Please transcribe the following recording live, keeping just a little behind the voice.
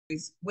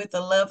with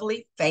the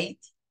lovely Faith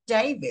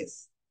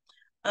Davis.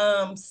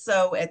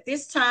 So at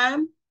this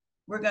time,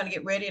 we're going to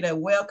get ready to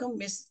welcome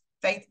Miss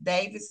Faith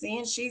Davis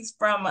in. She's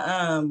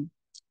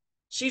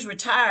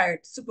retired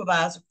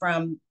supervisor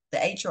from the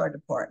HR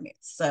department.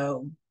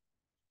 So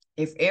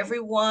if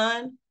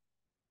everyone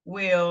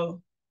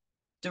will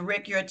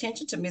direct your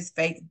attention to Miss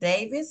Faith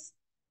Davis,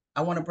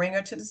 I want to bring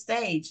her to the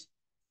stage.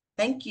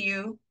 Thank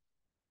you.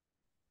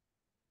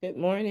 Good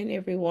morning,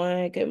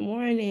 everyone. Good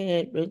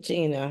morning,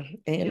 Regina,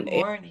 Good and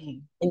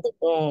morning.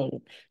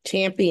 the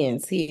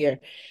champions here.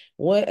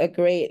 What a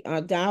great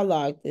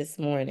dialogue this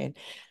morning.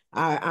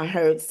 I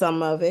heard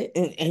some of it,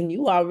 and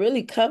you all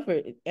really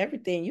covered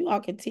everything. You all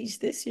can teach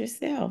this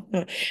yourself.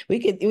 We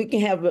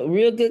can have a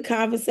real good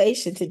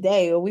conversation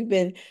today. We've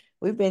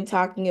been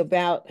talking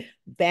about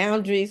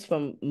boundaries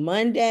from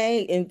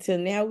Monday until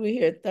now. We're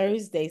here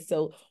Thursday,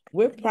 so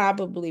we're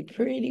probably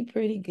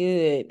pretty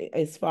good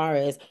as far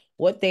as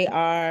what they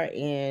are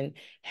and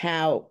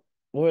how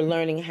we're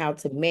learning how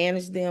to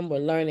manage them. We're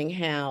learning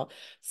how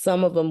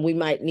some of them we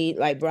might need,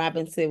 like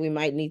Robin said, we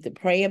might need to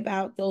pray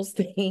about those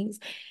things.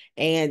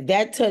 And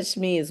that touched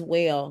me as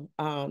well,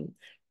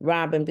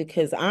 Robin,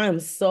 because I'm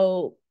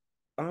so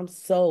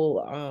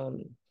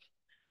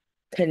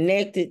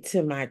connected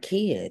to my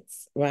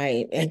kids,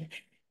 right?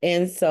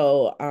 And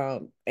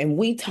so and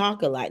we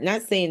talk a lot,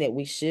 not saying that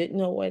we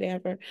shouldn't or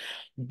whatever,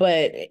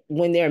 but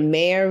when they're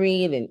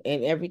married and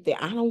everything,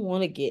 I don't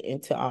want to get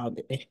into all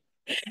the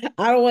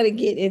I don't want to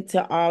get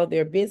into all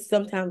their bits.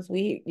 Sometimes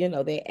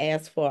they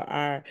ask for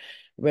our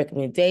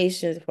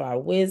recommendations, for our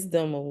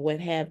wisdom, or what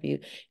have you,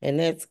 and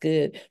that's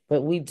good.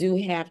 But we do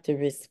have to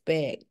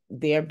respect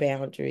their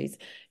boundaries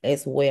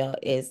as well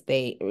as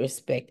they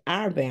respect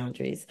our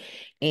boundaries.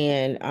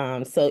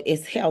 And so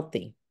it's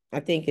healthy. I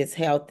think it's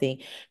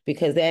healthy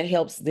because that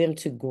helps them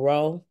to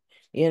grow.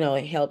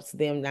 It helps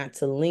them not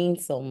to lean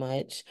so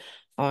much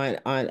on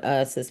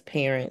us as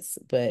parents,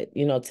 but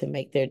to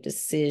make their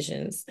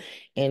decisions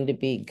and to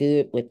be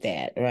good with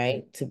that,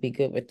 right? To be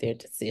good with their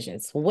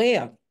decisions.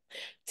 Well,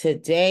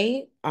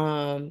 today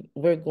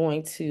we're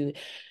going to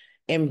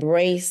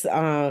embrace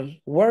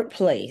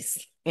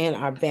workplace and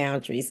our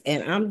boundaries.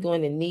 And I'm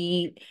gonna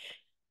need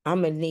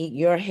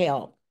your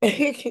help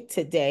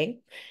today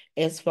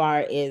as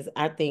far as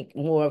I think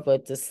more of a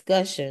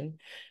discussion.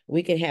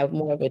 We can have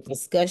more of a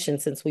discussion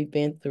since we've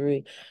been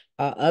through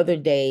other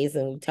days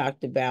and we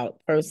talked about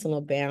personal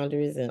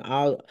boundaries and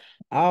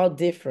all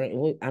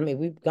different. I mean,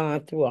 we've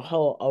gone through a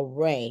whole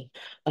array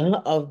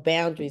of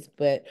boundaries,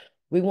 but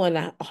we want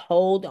to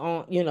hold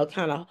on,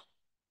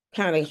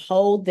 kind of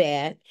hold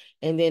that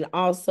and then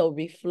also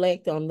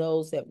reflect on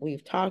those that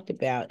we've talked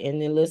about.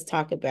 And then let's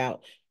talk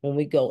about when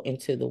we go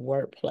into the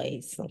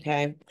workplace.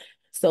 Okay.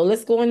 So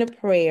let's go into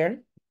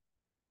prayer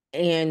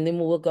and then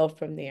we'll go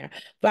from there.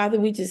 Father,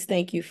 we just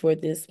thank you for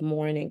this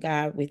morning,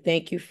 God. We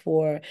thank you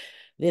for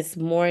this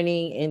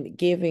morning and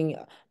giving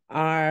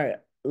our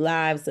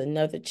lives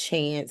another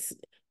chance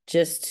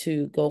just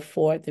to go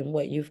forth in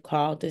what you've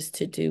called us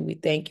to do. We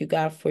thank you,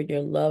 God, for your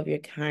love, your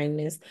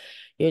kindness,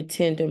 your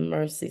tender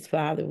mercies,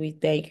 Father. We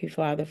thank you,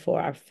 Father, for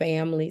our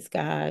families,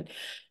 God.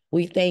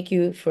 We thank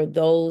you for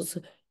those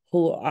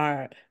who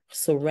are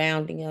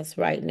surrounding us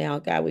right now.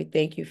 God, we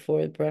thank you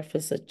for the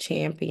Breakfast of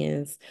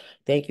Champions.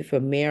 Thank you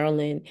for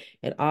Marilyn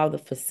and all the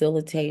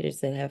facilitators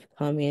that have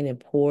come in and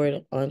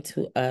poured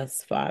onto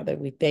us, Father.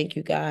 We thank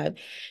you, God,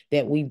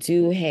 that we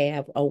do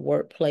have a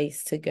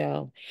workplace to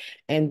go.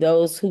 And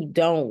those who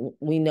don't,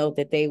 we know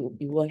that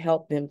you will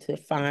help them to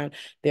find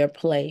their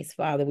place,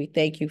 Father. We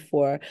thank you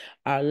for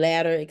our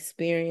latter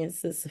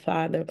experiences,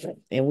 Father,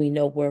 and we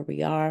know where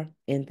we are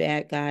in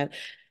that, God.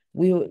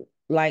 We would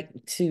like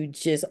to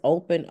just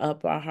open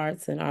up our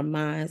hearts and our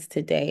minds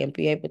today and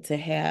be able to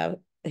have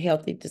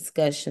healthy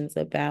discussions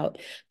about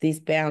these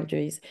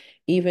boundaries,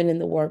 even in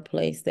the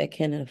workplace, that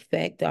can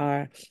affect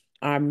our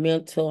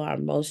mental, our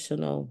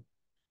emotional,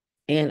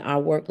 and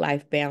our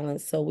work-life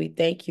balance. So we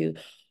thank you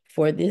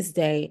for this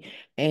day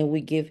and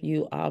we give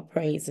you all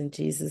praise in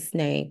Jesus'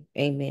 name.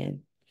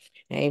 Amen.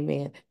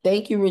 Amen.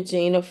 Thank you,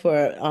 Regina,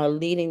 for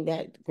leading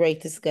that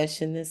great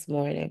discussion this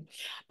morning.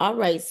 All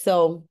right,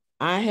 so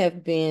I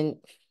have been,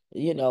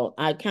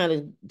 I kind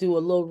of do a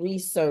little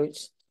research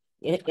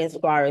as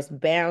far as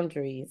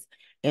boundaries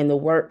in the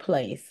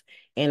workplace.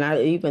 And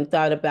I even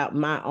thought about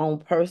my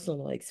own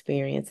personal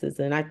experiences.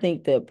 And I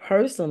think the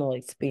personal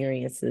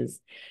experiences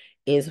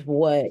is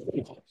what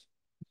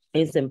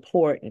is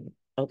important.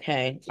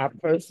 Okay. Our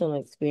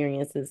personal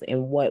experiences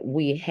and what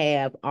we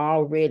have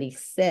already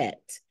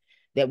set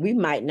that we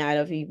might not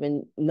have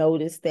even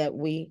noticed that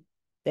we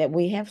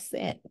have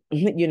set,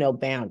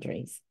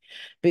 boundaries.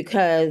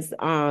 Because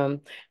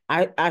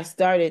I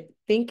started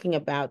thinking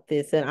about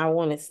this and I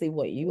want to see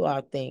what you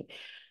all think.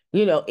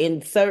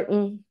 In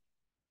certain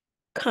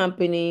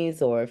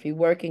companies or if you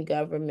work in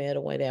government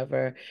or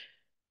whatever,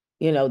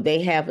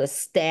 they have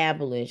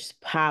established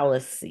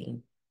policy,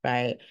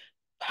 right?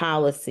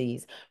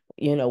 Policies.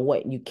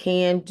 what you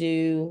can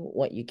do,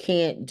 what you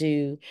can't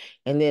do,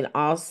 and then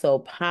also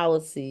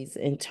policies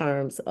in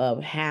terms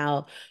of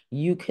how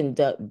you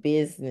conduct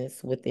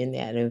business within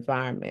that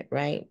environment,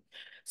 right?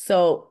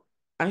 So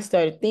I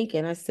started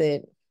thinking, I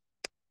said,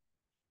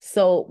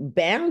 so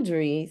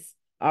boundaries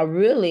are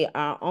really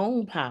our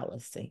own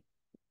policy.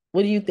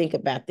 What do you think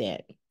about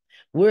that?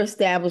 We're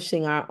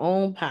establishing our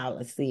own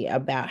policy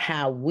about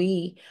how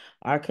we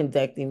are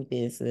conducting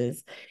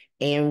business.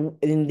 And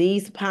in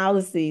these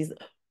policies,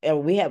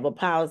 we have a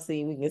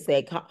policy, we can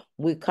say,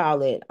 we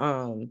call it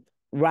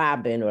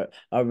Robin or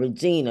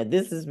Regina.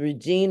 This is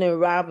Regina and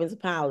Robin's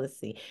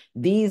policy.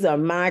 These are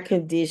my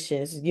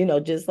conditions,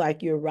 just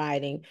like you're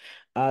writing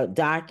a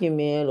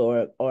document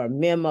or a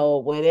memo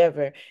or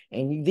whatever.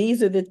 And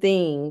these are the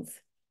things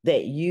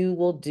that you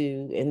will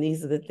do, and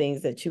these are the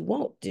things that you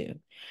won't do.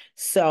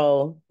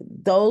 So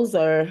those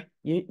are,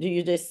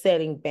 you're just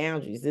setting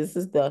boundaries. This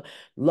is the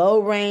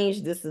low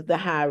range, this is the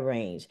high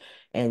range.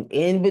 And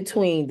in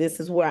between, this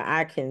is where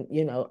I can,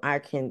 I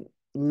can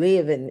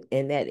live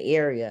in that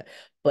area.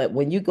 But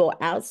when you go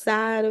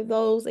outside of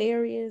those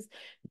areas,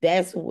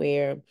 that's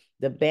where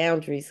the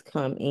boundaries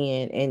come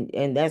in.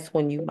 And that's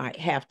when you might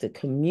have to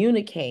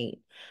communicate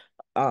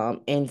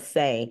and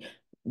say,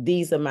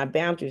 these are my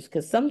boundaries.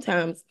 Because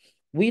sometimes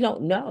we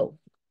don't know.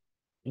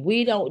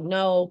 We don't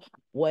know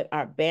what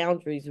our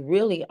boundaries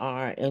really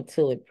are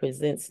until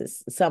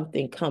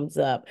something comes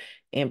up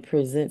and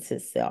presents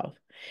itself.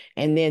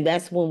 And then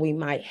that's when we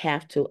might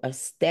have to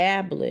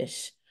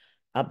establish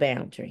a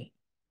boundary.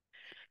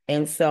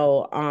 And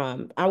so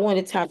I want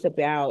to talk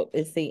about,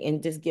 let's see,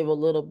 and just give a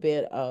little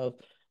bit of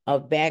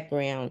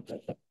background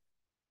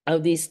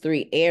of these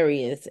three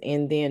areas,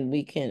 and then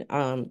we can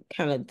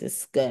kind of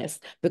discuss,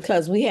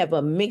 because we have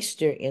a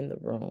mixture in the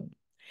room.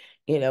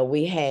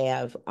 We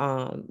have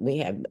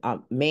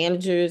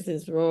managers in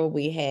this room.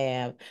 We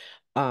have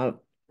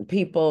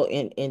people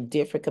in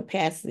different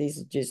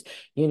capacities. Just,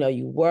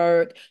 you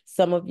work.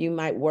 Some of you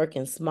might work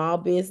in small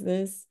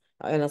business,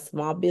 in a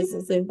small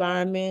business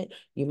environment.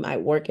 You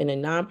might work in a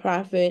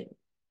nonprofit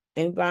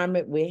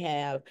environment. We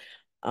have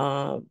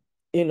Latoya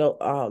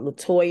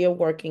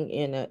working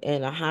in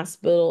a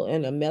hospital,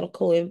 in a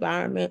medical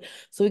environment.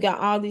 So we got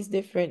all these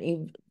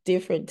different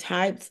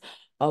types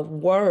of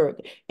work.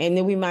 And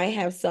then we might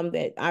have some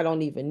that I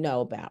don't even know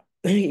about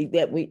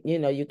that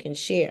you can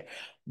share.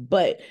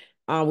 But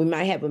we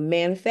might have a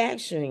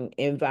manufacturing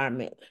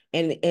environment.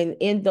 And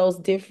in those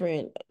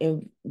different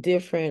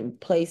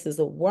places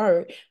of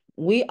work,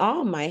 we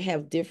all might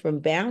have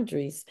different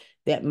boundaries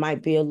that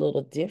might be a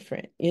little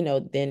different,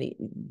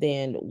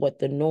 than what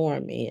the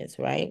norm is,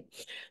 right?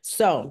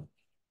 So,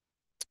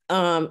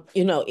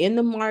 in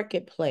the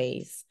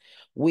marketplace,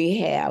 we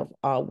have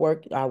our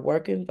work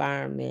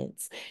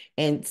environments.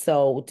 And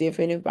so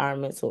different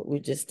environments, what we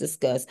just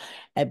discussed.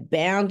 A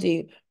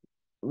boundary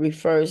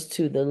refers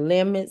to the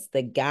limits,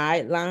 the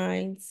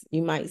guidelines,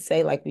 you might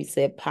say, like we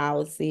said,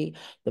 policy,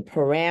 the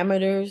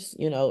parameters,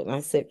 I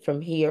said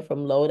from here,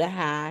 from low to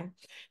high,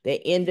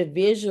 the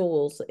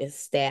individuals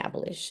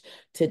establish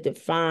to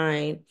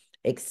define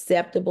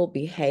acceptable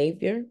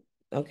behavior,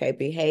 okay,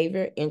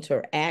 behavior,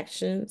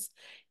 interactions,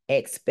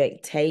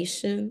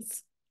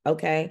 expectations,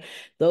 okay?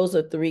 Those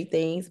are three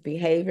things: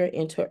 behavior,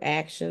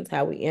 interactions,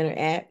 how we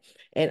interact,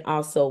 and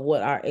also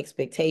what our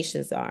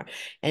expectations are.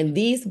 And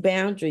these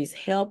boundaries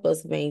help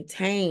us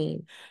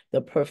maintain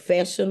the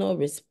professional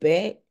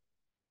respect,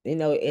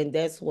 and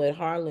that's what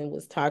Harlan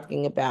was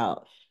talking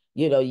about,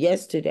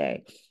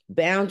 yesterday.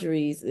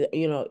 Boundaries,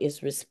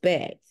 is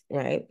respect,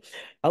 right?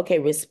 Okay,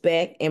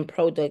 respect and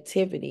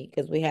productivity,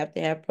 because we have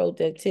to have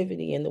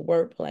productivity in the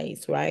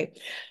workplace, right?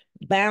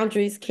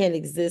 Boundaries can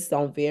exist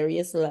on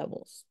various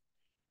levels.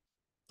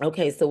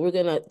 Okay, so we're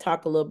going to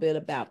talk a little bit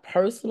about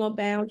personal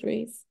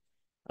boundaries.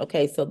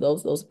 Okay, so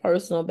those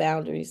personal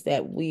boundaries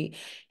that we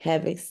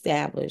have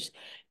established.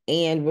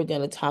 And we're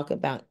going to talk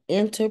about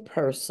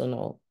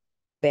interpersonal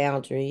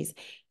boundaries.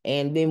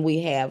 And then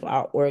we have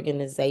our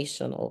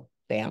organizational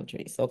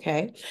boundaries,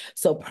 okay?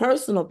 So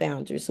personal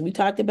boundaries. So we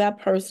talked about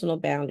personal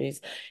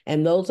boundaries,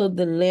 and those are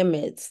the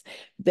limits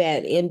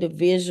that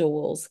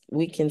individuals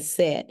we can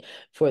set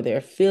for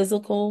their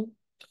physical,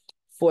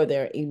 for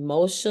their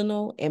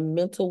emotional and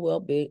mental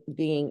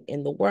well-being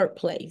in the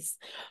workplace.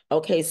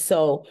 Okay,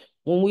 so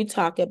when we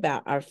talk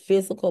about our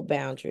physical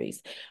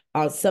boundaries,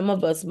 some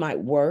of us might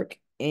work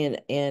in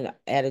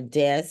at a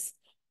desk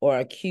or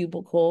a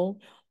cubicle,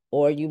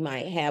 or you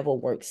might have a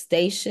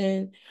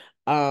workstation.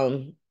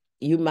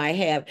 You might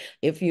have,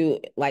 if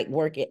you like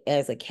work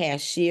as a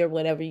cashier,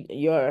 whatever,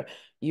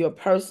 your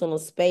personal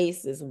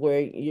space is where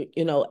you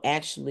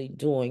actually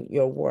doing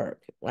your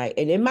work, right?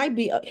 And it might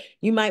be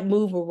you might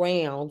move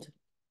around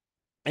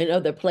in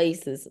other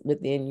places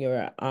within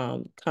your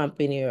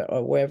company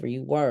or wherever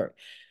you work.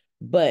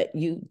 But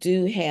you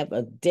do have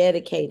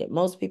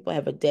most people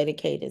have a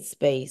dedicated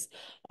space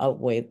of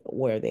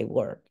where they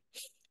work.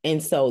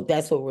 And so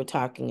that's what we're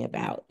talking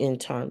about in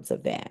terms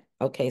of that.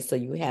 Okay, so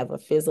you have a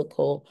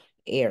physical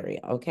area,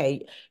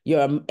 okay?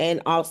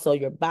 And also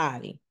your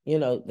body,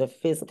 the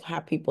physical, how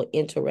people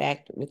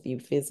interact with you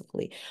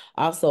physically.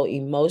 Also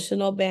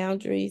emotional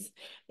boundaries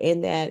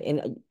in that,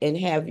 and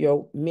have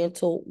your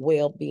mental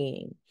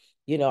well-being,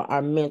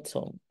 our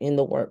mental in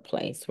the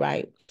workplace,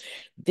 right?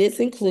 This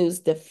includes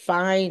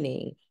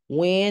defining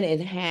when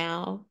and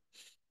how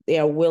they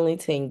are willing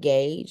to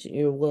engage.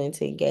 You're willing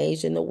to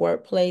engage in the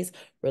workplace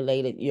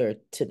related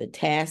to the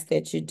task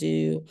that you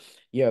do,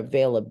 your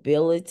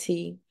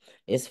availability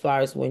as far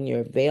as when you're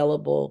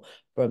available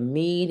for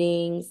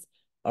meetings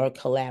or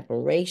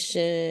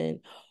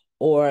collaboration,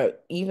 or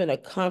even a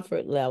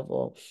comfort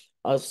level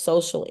of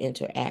social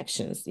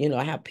interactions,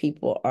 how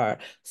people are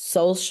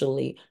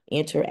socially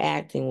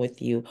interacting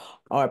with you,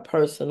 or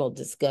personal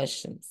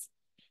discussions.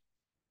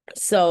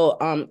 So,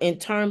 in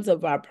terms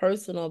of our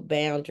personal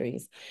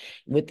boundaries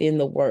within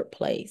the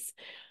workplace,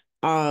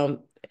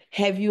 um,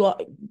 have you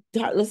all,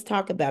 let's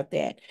talk about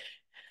that.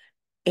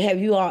 Have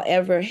you all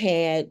ever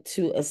had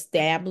to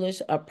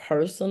establish a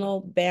personal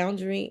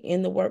boundary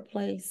in the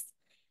workplace,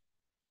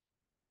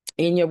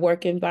 in your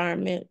work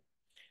environment?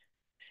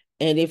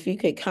 And if you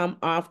could come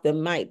off the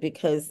mic,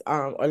 because,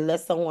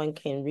 unless someone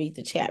can read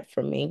the chat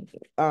for me,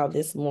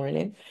 this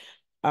morning,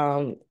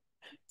 um,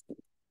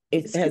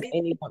 has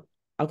anyone,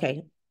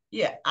 okay.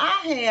 Yeah,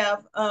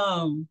 I've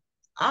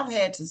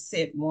had to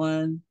set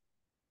one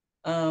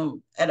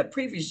at a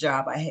previous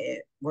job I had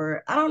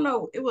where I don't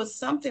know, it was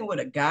something with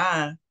a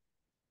guy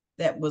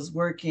that was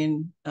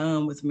working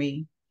with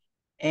me,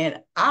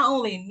 and I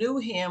only knew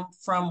him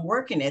from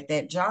working at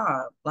that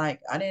job.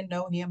 Like I didn't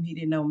know him, he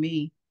didn't know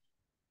me.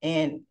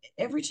 And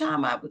every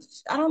time I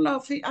don't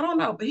know if I don't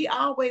know, but he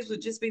always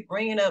would just be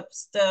bringing up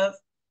stuff,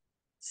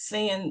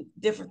 saying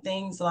different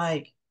things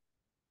like,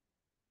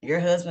 your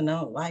husband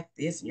don't like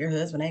this and your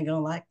husband ain't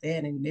gonna like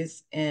that and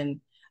this. And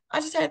I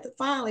just had to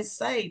finally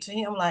say to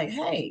him, like,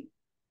 hey,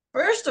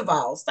 first of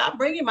all, stop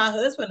bringing my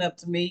husband up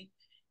to me.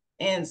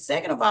 And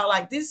second of all,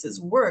 like, this is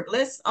work.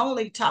 Let's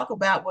only talk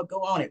about what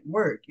go on at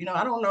work.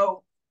 I don't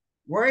know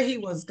where he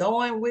was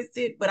going with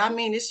it, but I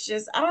mean, it's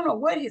just, I don't know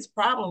what his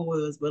problem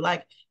was, but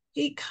like,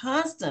 he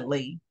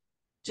constantly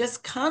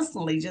just kept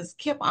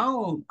kept, I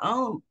don't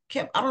know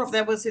if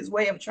that was his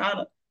way of trying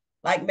to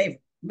like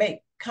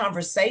make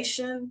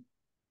conversation,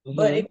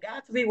 but Mm-hmm. it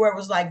got to be where it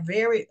was like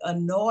very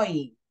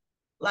annoying.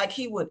 Like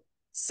he would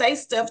say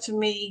stuff to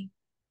me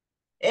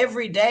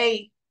every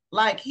day,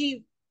 like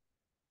he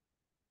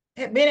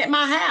had been at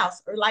my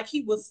house, or like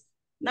he was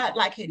not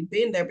like he'd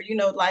been there,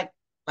 but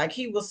like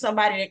he was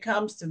somebody that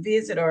comes to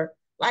visit, or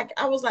like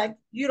I was like,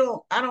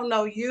 I don't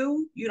know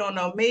you, you don't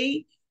know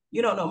me,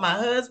 you don't know my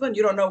husband,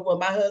 you don't know what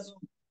my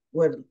husband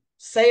would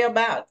say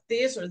about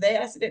this or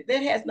that. I said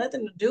that has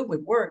nothing to do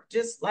with work.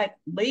 Just like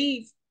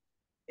leave.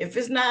 If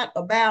it's not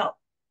about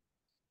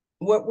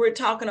what we're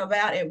talking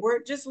about at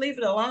work, just leave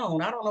it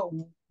alone. I don't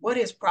know what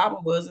his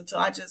problem was until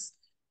I just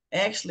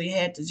actually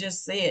had to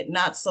just say it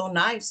not so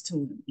nice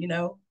to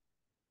him.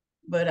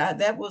 But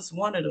that was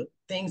one of the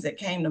things that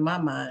came to my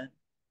mind.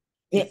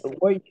 Yeah,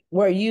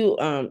 were you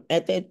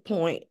at that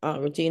point,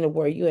 Regina,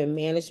 were you in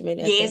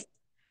management at that? Yes.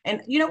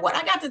 And you know what?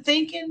 I got to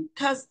thinking,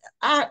 because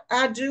I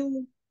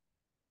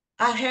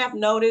have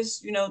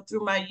noticed,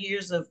 through my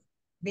years of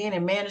being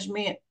in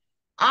management,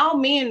 all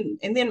men,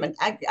 and then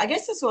I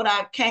guess that's what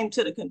I came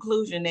to the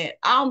conclusion, that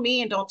all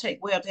men don't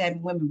take well to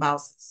having women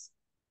bosses.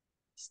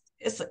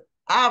 It's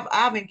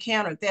I've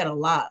encountered that a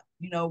lot,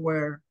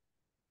 where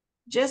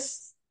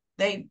just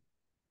they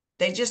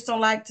they just don't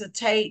like to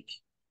take,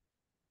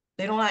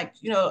 they don't like,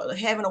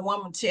 having a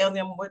woman tell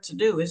them what to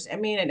do. I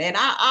mean, and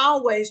I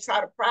always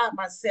try to pride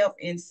myself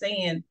in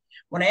saying,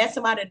 when I ask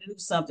somebody to do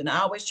something,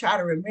 I always try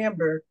to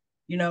remember,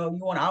 you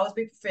want to always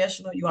be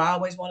professional. You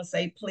always want to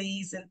say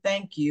please and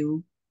thank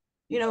you,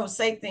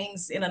 say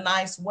things in a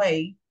nice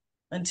way,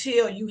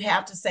 until you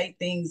have to say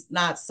things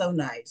not so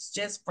nice,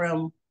 just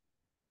from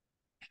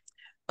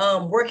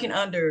working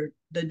under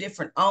the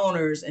different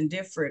owners and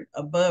different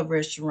above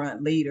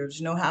restaurant leaders.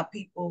 You know how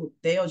people,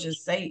 they'll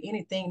just say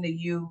anything to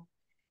you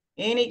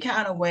any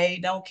kind of way,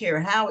 don't care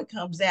how it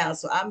comes out.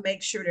 So I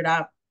make sure that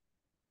I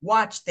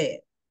watch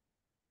that,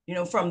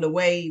 from the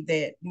way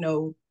that,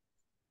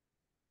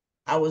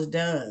 I was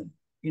done,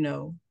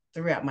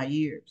 throughout my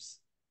years.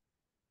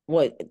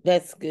 Well,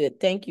 that's good.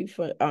 Thank you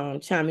for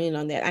chiming in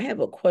on that. I have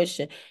a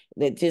question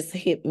that just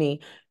hit me,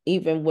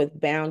 even with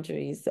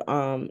boundaries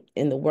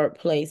in the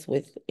workplace,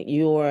 with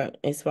your,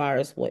 as far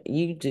as what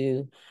you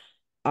do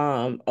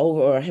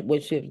over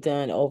what you've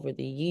done over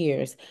the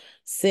years.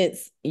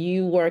 Since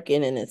you work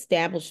in an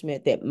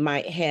establishment that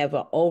might have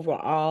an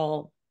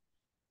overall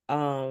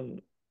um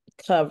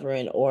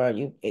covering, or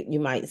you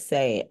might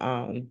say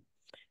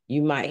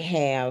you might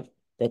have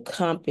the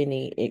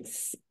company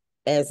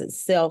as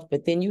itself,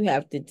 but then you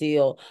have to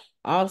deal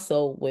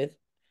also with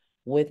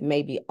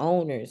maybe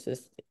owners.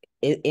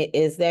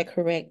 Is that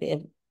correct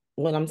in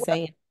what I'm Well,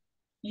 saying?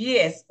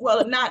 yes.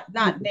 Well, not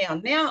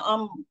now.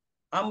 Now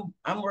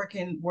I'm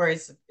working where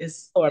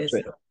it's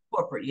Corporate.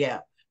 corporate, yeah.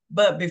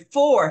 But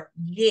before,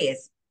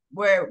 yes.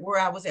 where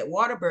I was at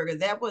Whataburger,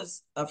 that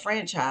was a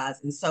franchise.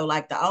 And so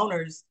like the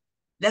owners,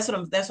 that's what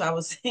I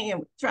was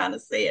saying, trying to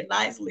say it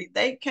nicely.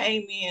 They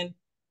came in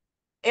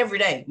every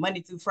day,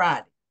 Monday through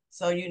Friday.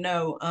 So,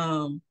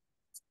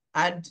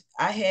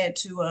 I had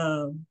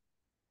to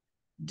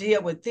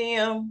deal with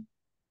them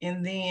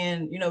and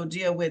then,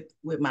 deal with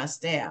my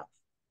staff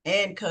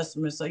and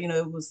customers. So,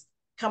 it was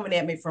coming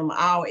at me from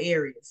all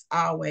areas,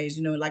 always,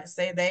 like I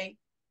say,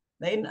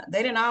 they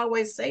didn't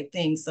always say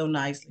things so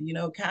nicely,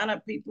 kind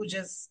of people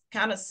just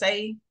kind of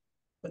say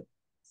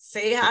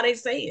how they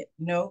say it,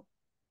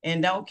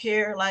 and don't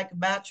care like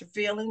about your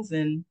feelings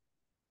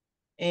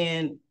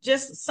and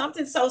just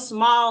something so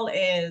small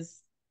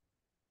as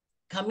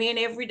come in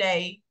every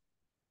day.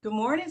 Good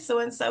morning, so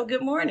and so,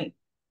 good morning.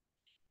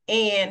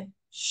 And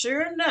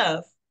sure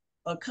enough,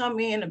 or come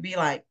in and be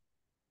like,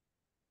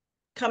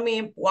 come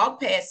in, walk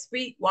past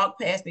me,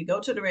 go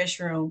to the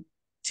restroom,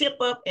 tip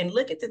up and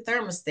look at the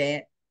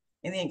thermostat,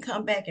 and then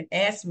come back and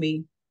ask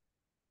me,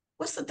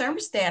 what's the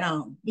thermostat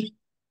on?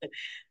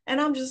 And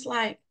I'm just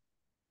like,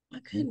 my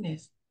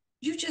goodness,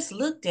 you just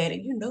looked at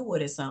it, you know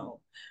what it's on.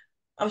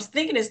 I was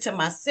thinking this to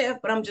myself,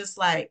 but I'm just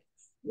like,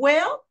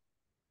 well,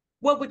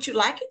 what would you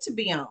like it to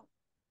be on?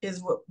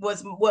 Is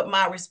what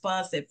my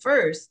response at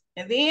first.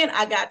 And then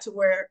I got to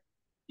where,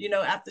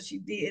 after she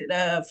did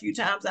a few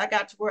times, I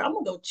got to where I'm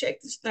gonna go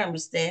check this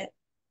thermostat.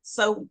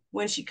 So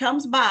when she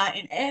comes by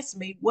and asks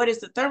me, what is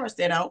the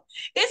thermostat on?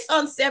 It's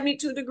on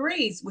 72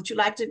 degrees. Would you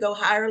like to go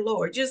higher or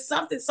lower? Just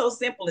something so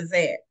simple as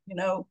that,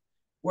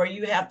 where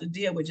you have to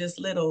deal with just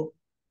little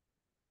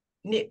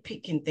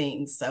nitpicking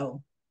things.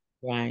 So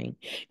Right.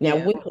 Now,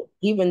 yeah.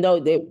 even though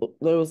they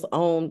was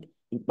owned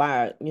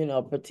by,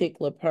 a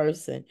particular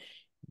person,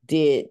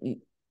 did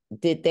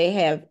did they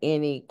have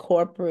any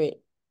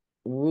corporate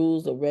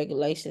rules or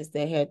regulations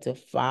they had to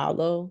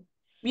follow?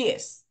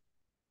 Yes,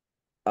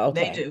 they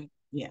Okay. do.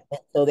 Yeah.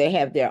 So they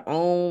have their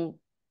own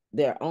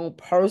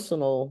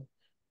personal,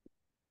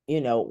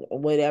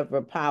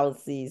 whatever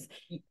policies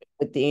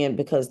within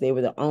because they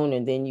were the owner,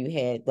 and then you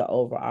had the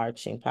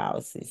overarching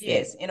policies that.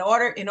 Yes, in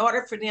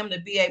order for them to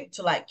be able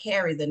to like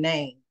carry the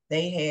name,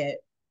 they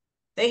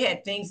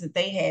had things that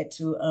they had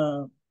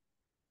to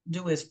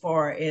do as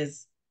far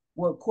as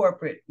what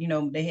corporate,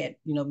 they had,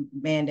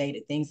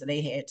 mandated things that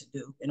they had to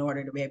do in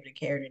order to be able to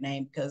carry the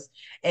name, because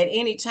at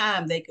any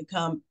time they could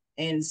come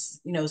and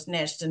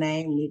snatch the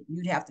name.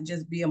 You'd have to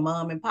just be a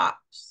mom and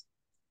pops.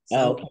 Okay.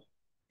 So Okay.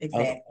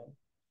 exactly.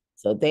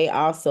 So they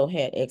also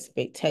had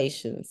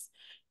expectations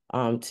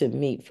to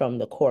meet from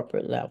the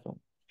corporate level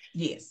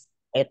Yes.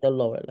 at the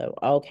lower level.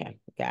 Okay,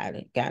 got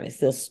it, got it.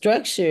 So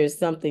structure is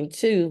something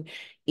too,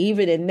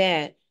 even in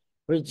that,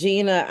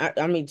 Regina,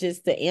 I mean,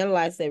 just to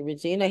analyze that,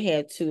 Regina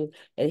had to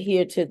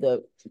adhere to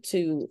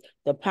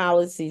the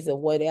policies of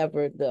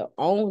whatever the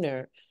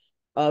owner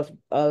of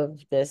the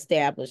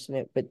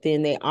establishment, but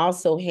then they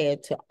also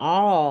had to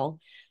all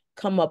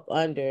come up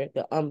under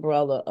the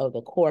umbrella of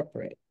the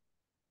corporate.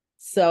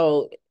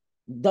 So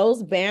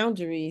those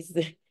boundaries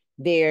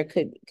there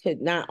could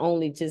not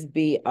only just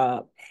be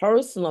a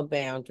personal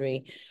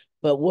boundary,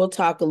 but we'll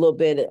talk a little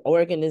bit of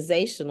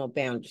organizational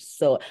boundaries.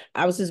 So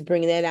I was just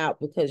bringing that out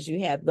because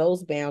you have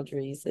those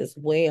boundaries as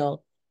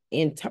well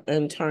in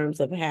terms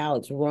of how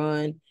it's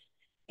run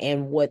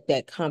and what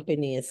that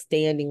company is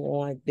standing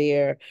on,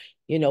 their,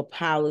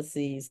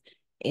 policies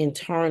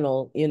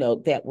internal,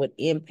 that would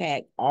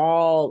impact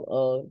all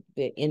of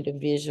the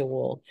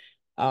individual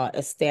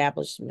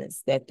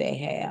establishments that they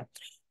have.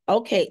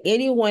 Okay,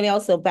 anyone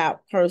else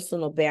about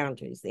personal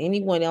boundaries?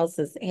 Anyone else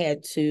has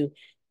had to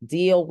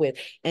deal with?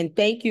 And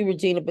thank you,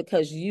 Regina,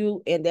 because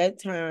you, in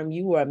that time,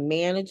 you were a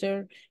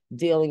manager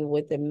dealing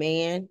with a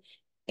man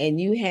and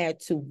you had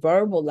to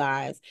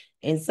verbalize.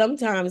 And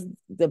sometimes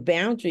the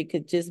boundary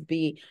could just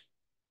be,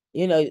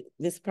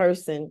 this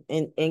person,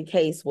 in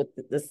case what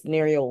the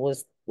scenario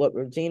was, what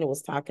Regina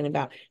was talking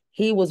about,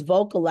 he was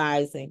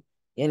vocalizing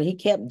and he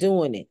kept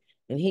doing it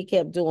and he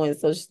kept doing.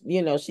 So,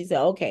 she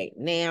said, okay,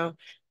 now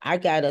I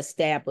got to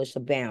establish a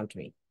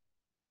boundary.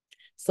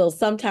 So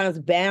sometimes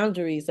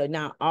boundaries are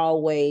not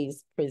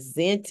always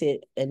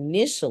presented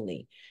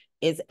initially.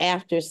 It's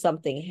after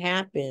something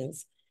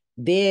happens,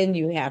 then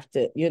you have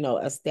to,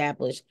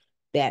 establish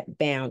that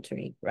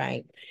boundary,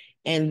 right?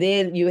 And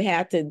then you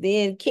have to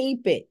then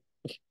keep that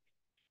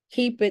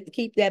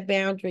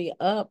boundary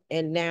up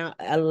and now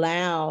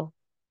allow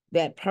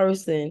that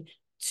person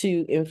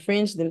to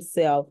infringe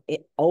themselves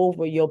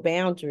over your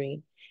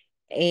boundary.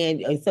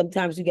 And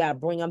sometimes you got to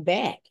bring them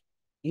back.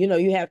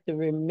 You have to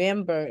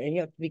remember and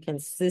you have to be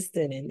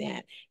consistent in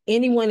that.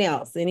 Anyone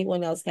else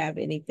have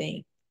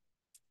anything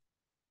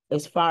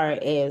as far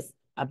as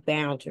a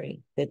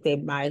boundary that they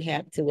might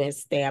have to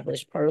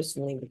establish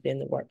personally within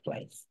the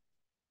workplace?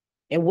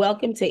 And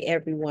welcome to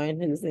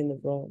everyone who's in the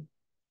room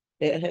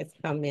that has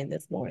come in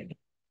this morning.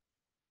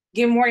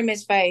 Good morning,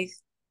 Ms.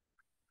 Faith.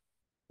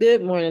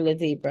 Good morning,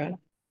 Ladibra.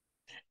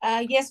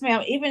 Yes,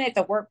 ma'am. Even at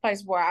the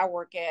workplace where I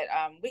work at,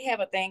 we have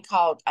a thing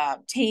called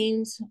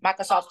Teams,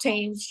 Microsoft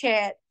Teams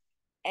chat.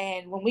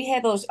 And when we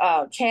have those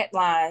chat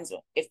lines,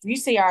 if you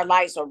see our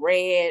lights are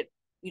red,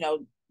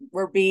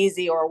 we're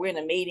busy or we're in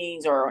the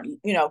meetings or,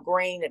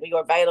 green that we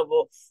are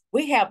available.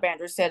 We have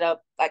boundaries set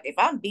up. Like if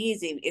I'm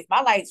busy, if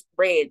my light's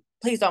red,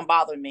 please don't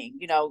bother me.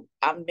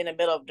 I'm in the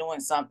middle of doing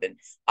something.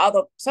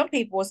 Although some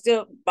people will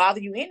still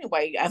bother you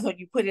anyway, although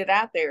you put it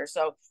out there.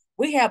 So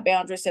we have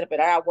boundaries set up at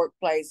our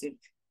workplace.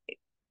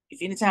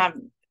 If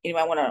anytime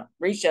anybody want to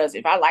reach us,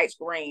 if our light's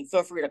green,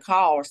 feel free to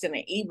call or send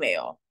an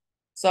email.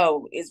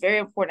 So it's very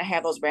important to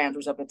have those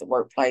boundaries up at the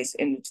workplace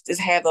and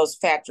just have those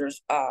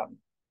factors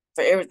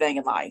for everything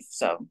in life.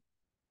 So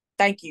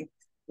thank you.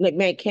 Look,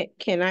 man,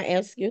 can I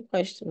ask you a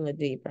question,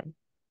 Ladibra?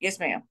 Yes,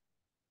 ma'am.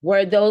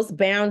 Were those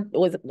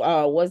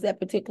was that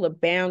particular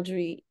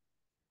boundary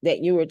that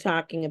you were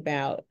talking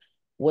about,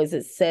 was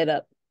it set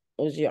up,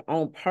 was your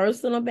own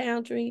personal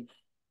boundary,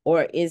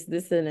 or is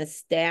this an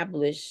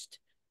established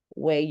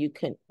way you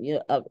can,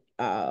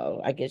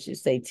 I guess you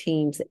say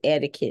teams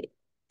etiquette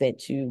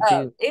that you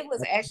do? It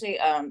was actually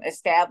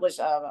established.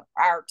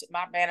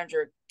 My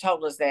manager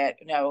told us that,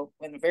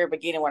 in the very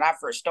beginning when I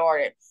first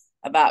started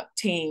about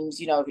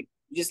teams,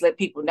 just let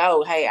people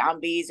know, hey, I'm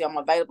busy, I'm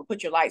available,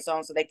 put your lights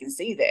on so they can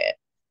see that.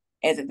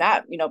 And if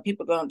not,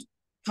 people are going to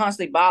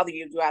constantly bother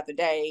you throughout the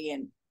day.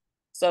 And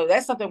so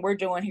that's something we're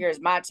doing here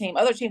as my team.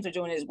 Other teams are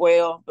doing it as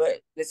well,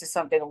 but this is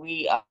something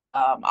we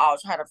all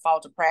try to fall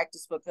to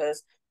practice,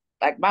 because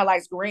like my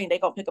light's green, they're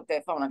going to pick up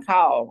that phone and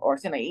call or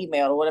send an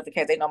email or whatever the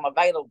case, they know I'm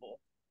available.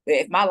 But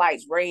if my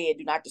light's red,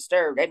 do not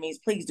disturb. That means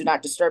please do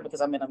not disturb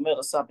because I'm in the middle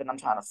of something. I'm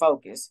trying to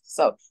focus.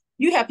 So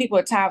you have people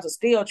at times that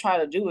still try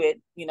to do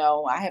it.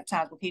 I have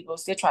times when people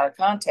still try to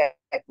contact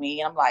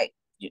me, and I'm like,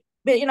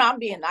 but I'm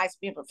being nice,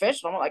 being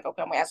professional. I'm like,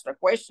 okay, I'm gonna ask her a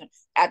question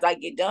after I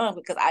get done,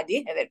 because I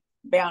did have that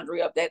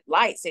boundary of that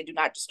light say do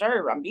not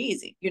disturb. I'm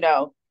busy,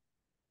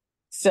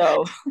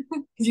 So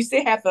you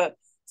still have to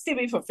still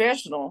be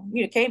professional.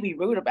 You can't be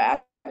rude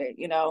about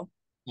it,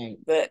 Right.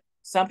 But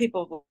some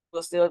people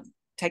will still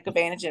take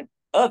advantage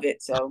of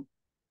it. So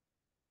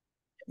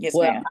yes,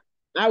 Well, ma'am.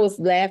 I was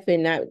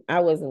laughing. I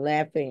wasn't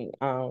laughing.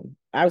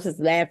 I was just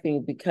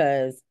laughing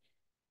because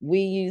we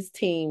use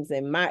Teams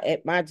at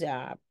my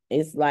job.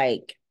 It's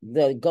like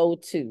the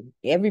go-to.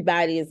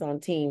 Everybody is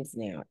on Teams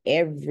now.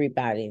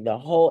 Everybody, the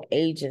whole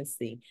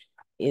agency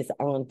is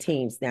on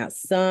Teams. Now,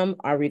 some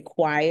are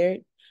required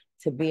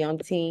to be on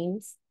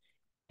Teams,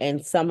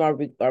 and some are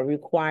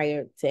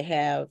required to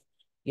have,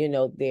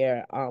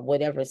 their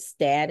whatever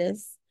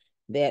status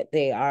that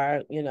they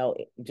are,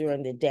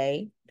 during the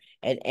day.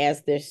 And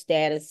as their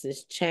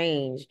statuses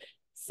change,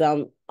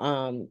 some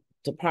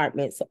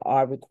departments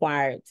are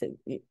required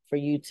for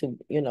you to,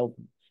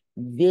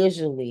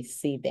 visually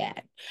see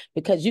that,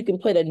 because you can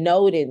put a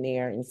note in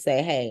there and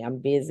say, hey, I'm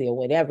busy or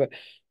whatever.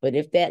 But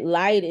if that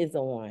light is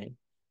on,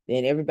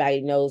 then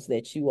everybody knows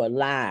that you are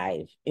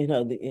live,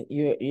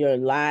 your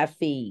live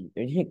feed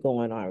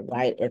going on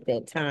right at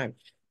that time.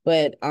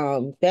 But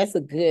that's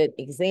a good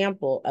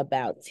example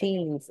about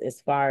teams as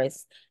far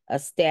as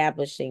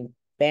establishing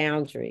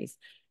boundaries,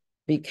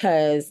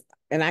 because,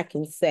 and I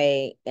can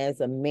say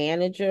as a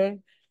manager,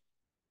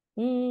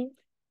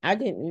 I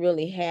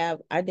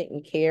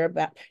didn't care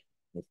about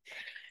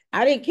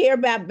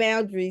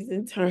boundaries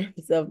in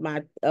terms of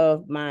my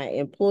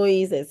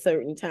employees at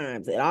certain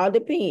times. It all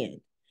depends.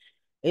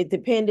 It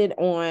depended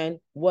on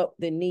what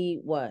the need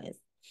was.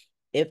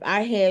 If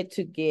I had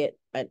to get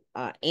an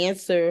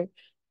answer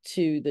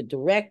to the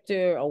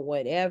director or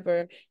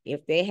whatever,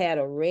 if they had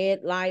a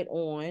red light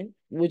on,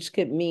 which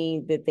could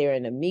mean that they're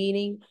in a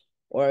meeting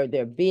or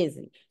they're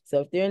busy. So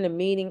if they're in a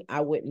meeting,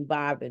 I wouldn't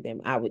bother them.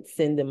 I would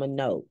send them a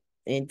note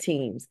in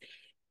Teams.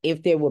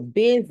 If they were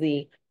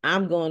busy,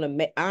 I'm gonna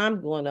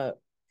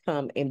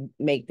come and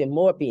make them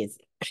more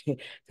busy,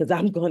 because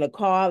I'm gonna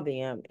call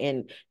them,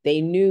 and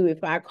they knew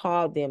if I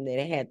called them that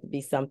it had to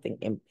be something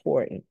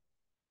important,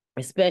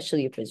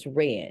 especially if it's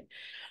red.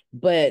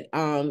 But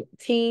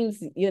Teams,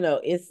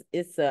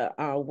 it's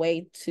a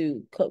way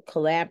to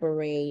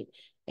collaborate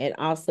and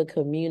also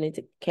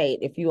communicate.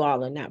 If you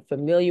all are not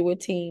familiar with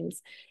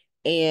Teams,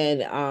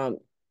 and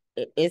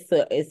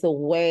it's a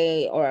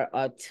way or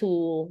a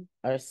tool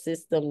or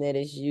system that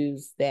is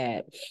used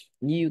that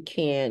you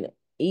can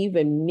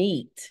even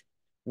meet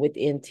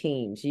within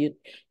Teams. You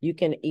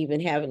can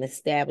even have an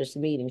established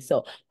meeting.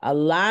 So a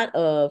lot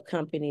of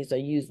companies are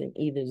using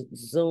either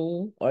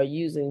Zoom or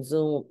using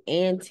Zoom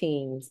and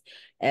Teams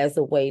as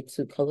a way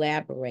to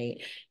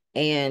collaborate.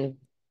 And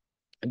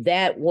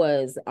that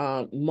was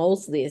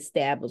mostly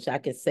established, I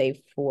could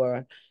say,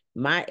 for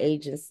my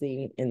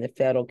agency in the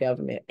federal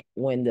government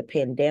when the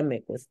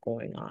pandemic was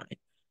going on,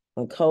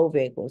 when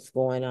COVID was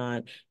going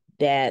on.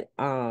 That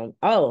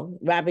oh,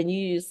 Robin,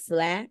 you use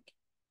Slack?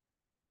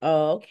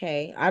 Oh,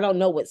 okay. I don't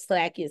know what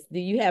Slack is. Do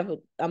you have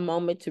a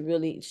moment to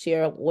really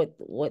share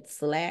what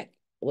Slack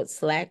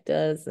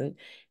does, and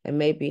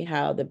maybe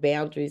how the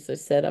boundaries are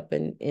set up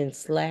in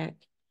Slack?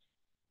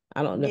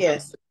 I don't know.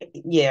 Yes,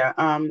 yeah,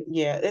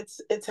 yeah.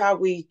 It's how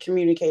we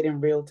communicate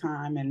in real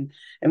time, and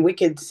we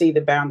can see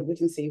the boundary. We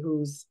can see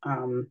who's.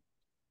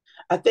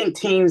 I think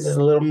Teams is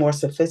a little more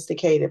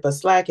sophisticated, but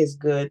Slack is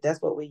good.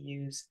 That's what we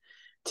use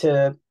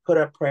to put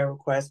up prayer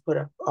requests, put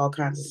up all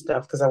kinds of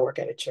stuff because I work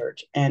at a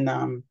church. And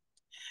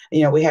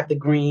we have the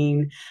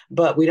green,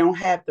 but we don't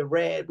have the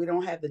red. We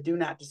don't have the do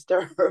not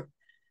disturb.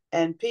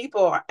 And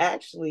people are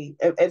actually,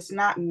 it's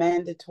not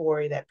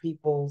mandatory that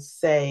people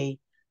say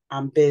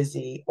I'm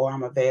busy or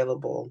I'm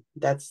available.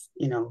 That's,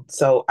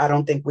 so I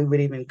don't think we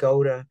would even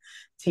go to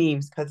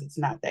Teams because it's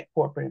not that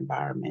corporate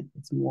environment.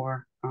 It's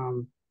more,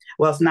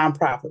 well, it's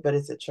nonprofit, but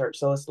it's a church.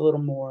 So it's a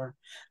little more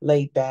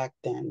laid back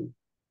than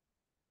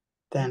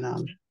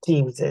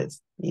Teams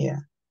is. Yeah.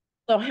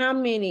 So how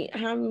many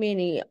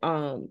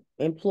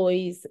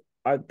employees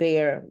are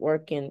there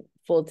working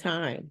full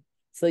time?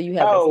 So you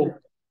have Oh,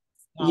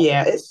 smaller.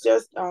 yeah. It's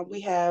just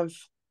we have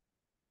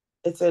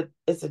it's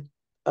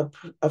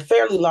a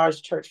fairly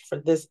large church for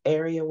this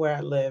area where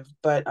I live,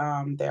 but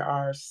there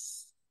are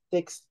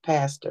 6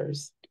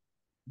 pastors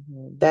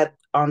that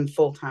on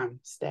full-time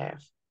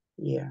staff.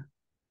 Yeah.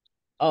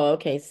 Oh,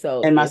 okay.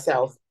 So And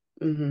myself.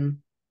 Mm-hmm.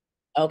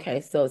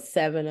 okay, so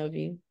 7 of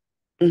you.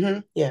 Mm-hmm.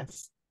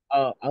 Yes.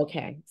 Oh,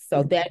 okay.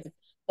 So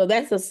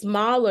that's a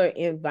smaller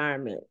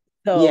environment.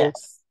 So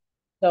Yes.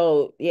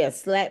 yeah,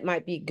 Slack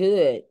might be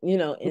good,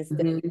 instead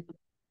Mm-hmm. of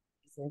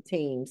using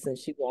Teams,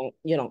 since you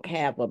don't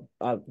have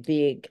a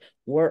big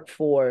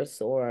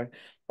workforce or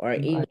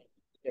even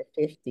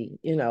 50,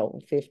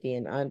 50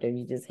 and under,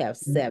 you just have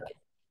 7.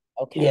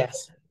 Okay.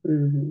 Yes.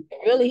 Mm-hmm. You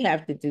really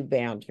have to do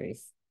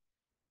boundaries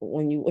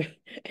when you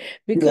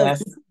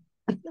because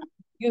Yes.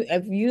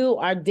 if you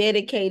are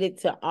dedicated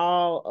to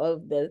all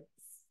of the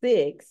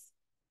 6,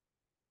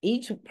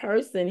 each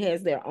person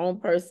has their own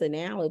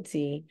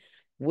personality,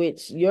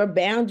 which your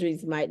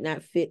boundaries might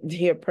not fit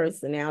their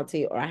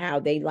personality or how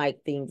they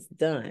like things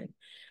done.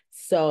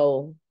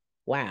 So,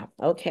 wow,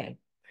 okay.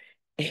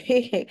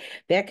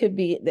 That could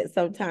be that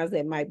sometimes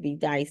it might be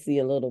dicey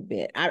a little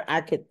bit.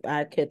 I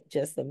could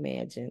just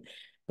imagine.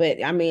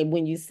 But I mean,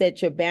 when you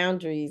set your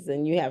boundaries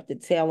and you have to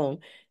tell them,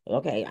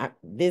 okay,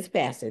 this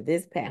pastor,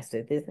 this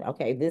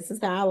okay, this is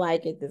how I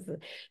like it.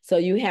 So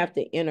you have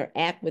to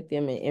interact with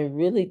them and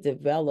really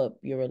develop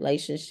your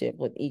relationship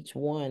with each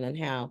one and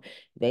how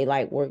they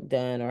like work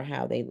done or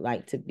how they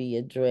like to be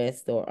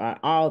addressed or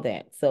all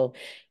that. So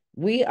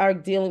we are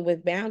dealing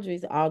with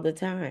boundaries all the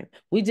time.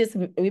 We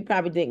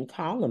probably didn't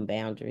call them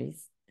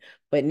boundaries,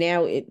 but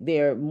now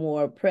they're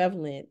more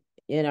prevalent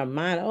in our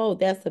mind. Oh,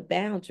 that's a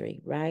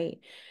boundary, right?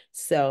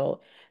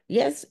 So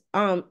yes,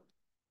 oh,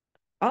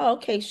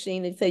 okay,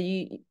 Sheena. So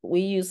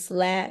we use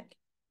Slack.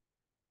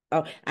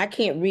 Oh, I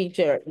can't read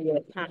your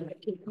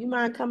comment. You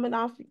mind coming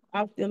off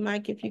the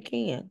mic if you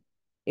can?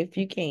 If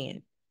you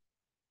can.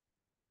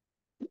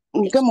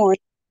 Good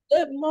morning.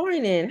 Good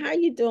morning. How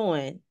you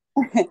doing?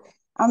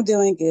 I'm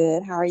doing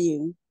good. How are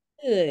you?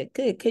 Good,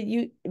 good. Could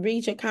you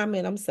read your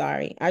comment? I'm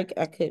sorry. I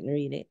couldn't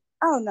read it.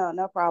 Oh, no,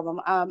 no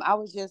problem. I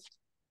was just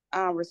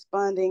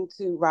responding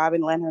to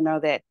Robin, letting her know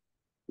that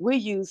we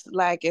use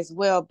Slack as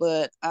well,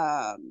 but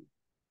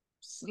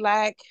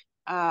Slack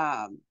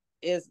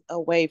is a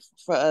way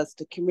for us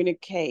to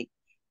communicate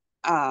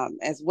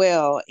as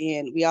well,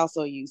 and we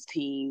also use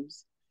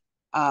Teams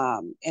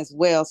as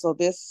well. So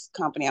this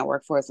company I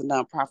work for is a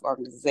nonprofit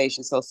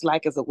organization. So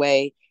Slack is a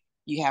way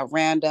you have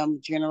random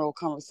general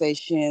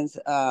conversations,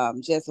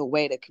 just a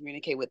way to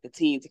communicate with the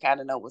team to kind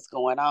of know what's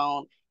going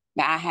on.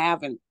 Now I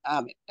haven't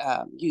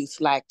used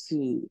Slack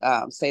to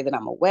say that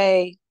I'm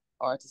away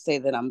or to say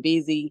that I'm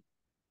busy,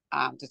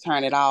 to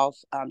turn it off,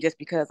 just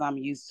because I'm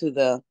used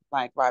to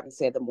like Robin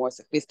said, the more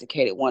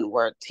sophisticated one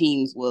where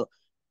Teams will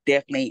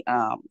definitely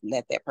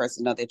let that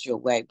person know that you're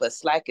away. But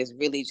Slack is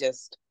really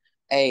just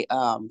a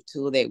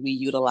tool that we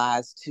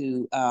utilize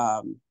to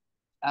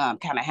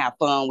kind of have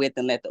fun with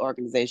and let the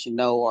organization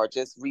know, or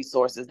just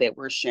resources that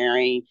we're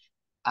sharing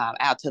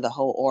out to the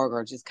whole org,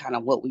 or just kind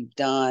of what we've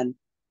done,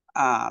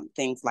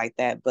 things like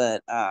that.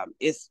 But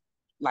it's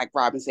like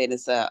Robin said,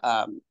 it's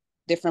a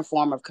different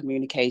form of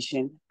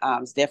communication.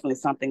 It's definitely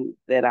something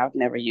that I've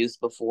never used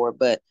before,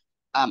 but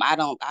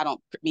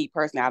me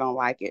personally, I don't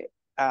like it.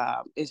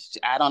 I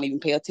don't even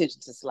pay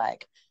attention to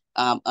Slack.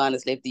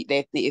 Honestly,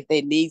 if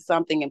they need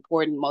something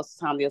important, most of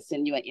the time they'll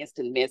send you an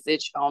instant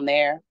message on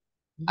there,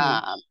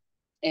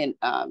 and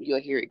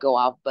you'll hear it go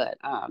off. But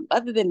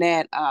other than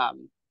that,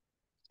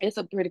 it's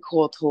a pretty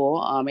cool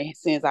tool. It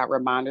sends out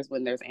reminders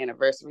when there's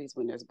anniversaries,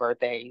 when there's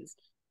birthdays,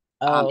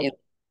 Oh,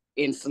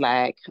 in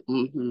Slack.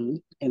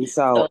 And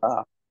so,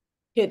 so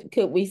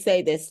could we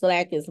say that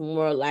Slack is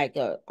more like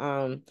a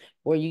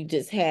where you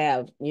just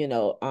have,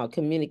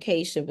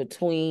 communication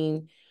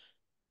between,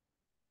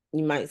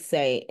 you might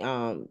say,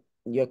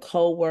 your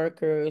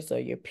coworkers or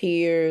your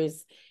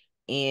peers,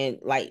 and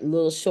like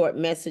little short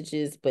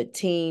messages, but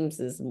Teams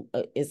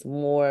is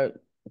more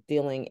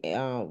dealing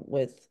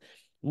with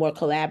more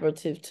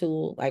collaborative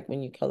tool, like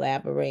when you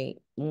collaborate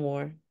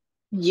more.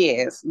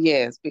 yes,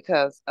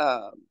 because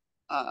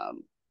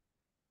um,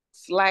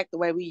 Slack, the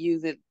way we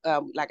use it,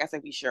 like I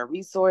said, we share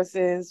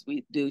resources,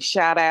 we do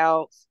shout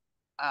outs.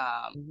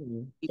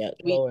 Yeah,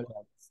 We lower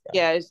level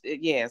stuff.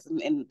 yes,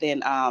 and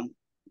then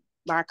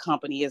my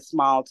company is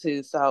small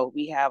too, so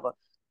we have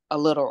a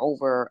little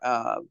over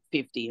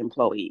 50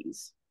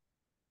 employees.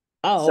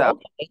 Oh, So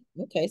okay.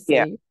 Okay, so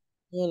yeah.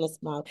 you're in a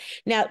small.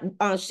 Now,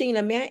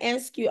 Sheena, may I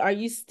ask you, are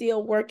you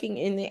still working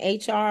in the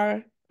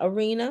HR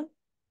arena?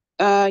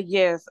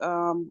 Yes,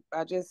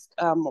 I just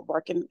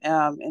working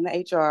in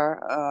the HR.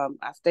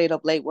 I stayed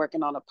up late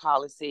working on a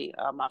policy.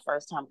 My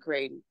first time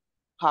creating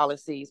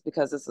policies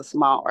because it's a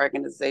small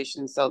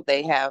organization, so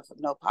they have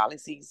no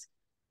policies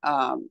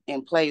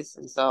in place,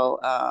 and so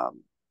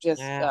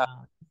just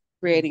Wow.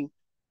 creating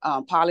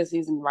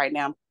policies. And right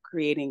now, I'm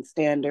creating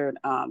standard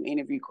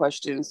interview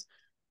questions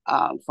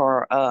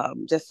for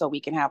just so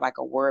we can have like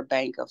a word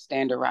bank of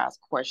standardized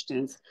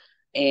questions,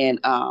 and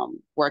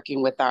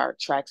working with our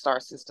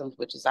Trackstar systems,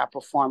 which is our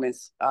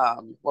performance,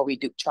 where we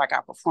do track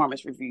our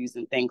performance reviews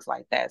and things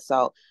like that.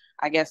 So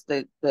I guess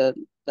the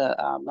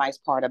nice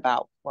part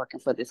about working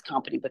for this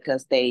company,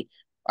 because they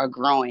are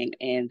growing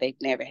and they've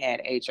never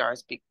had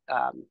HRs,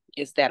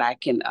 is that I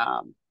can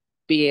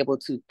be able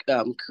to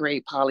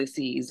create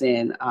policies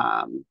and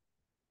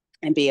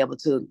be able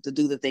to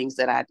do the things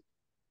that I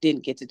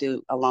didn't get to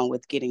do, along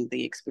with getting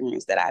the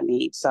experience that I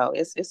need. So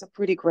it's a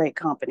pretty great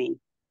company.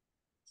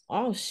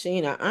 Oh,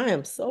 Sheena, I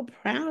am so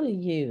proud of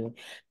you.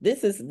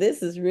 This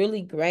is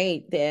really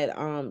great that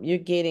you're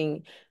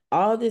getting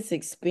all this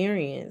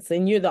experience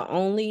and you're the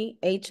only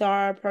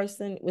HR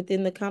person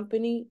within the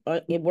company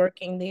or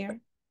working there.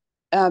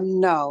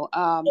 No,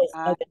 There's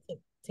other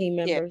team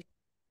yeah, members.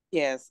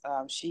 yes,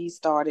 she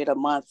started a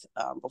month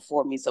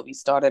before me, so we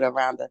started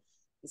around the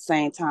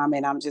same time,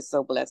 and I'm just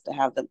so blessed to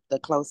have the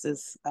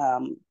closest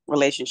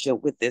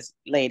relationship with this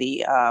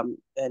lady.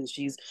 And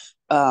she's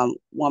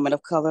woman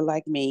of color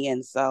like me,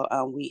 and so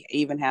we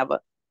even have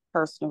a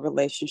personal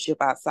relationship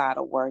outside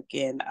of work.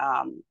 And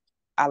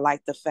I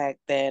like the fact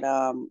that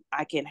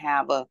I can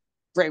have a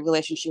great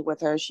relationship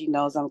with her. She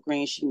knows I'm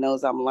green. She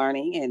knows I'm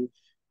learning,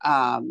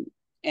 um,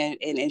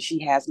 and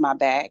she has my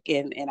back,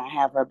 and I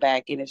have her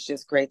back, and it's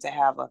just great to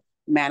have a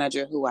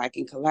manager who I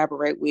can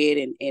collaborate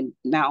with, and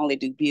not only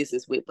do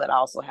business with, but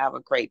also have a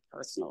great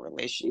personal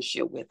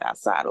relationship with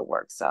outside of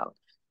work. So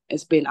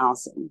it's been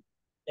awesome.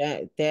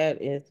 That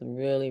is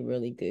really,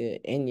 really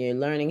good. And you're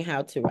learning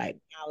how to write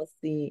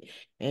policy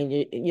and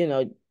you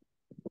know,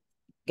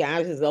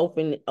 guys is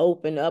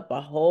open up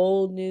a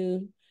whole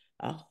new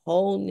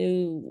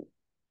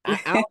I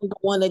don't even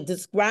want to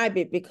describe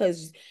it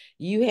because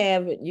you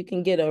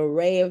can get an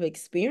array of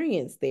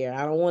experience there.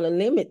 I don't want to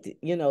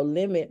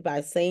limit by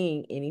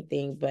saying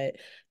anything, but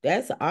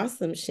that's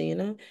awesome,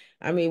 Sheena.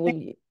 I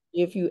mean,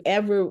 if you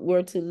ever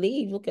were to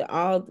leave, look at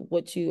all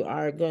what you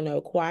are going to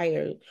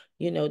acquire,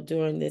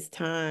 during this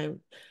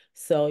time.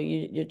 So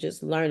you're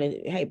just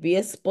learning, hey, be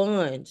a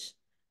sponge.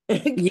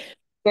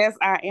 Yes,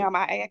 I am.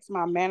 I asked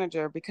my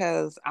manager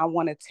because I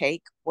want to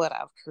take what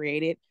I've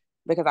created,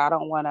 because I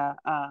don't want to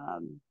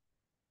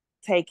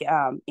take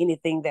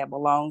anything that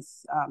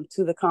belongs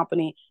to the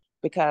company,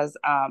 because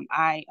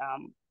I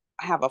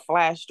have a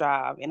flash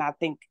drive, and I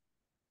think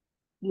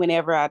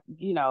whenever I,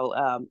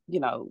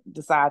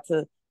 decide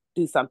to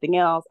do something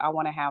else, I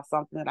want to have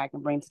something that I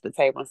can bring to the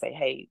table and say,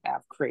 hey,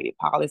 I've created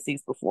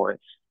policies before,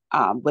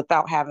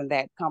 without having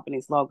that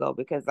company's logo,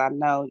 because I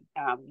know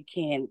you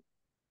can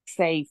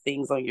save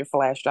things on your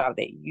flash drive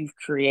that you've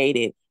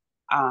created,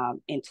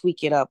 and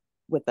tweak it up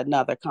with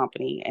another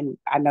company. And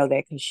I know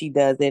that because she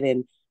does it,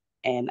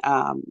 and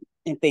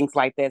things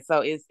like that.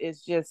 So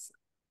it's just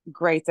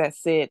great to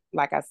sit,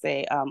 like I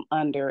say,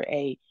 under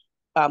a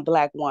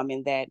Black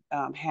woman that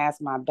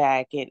has my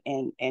back,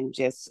 and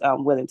just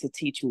willing to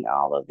teach me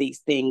all of these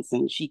things.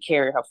 And she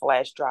carried her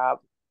flash drive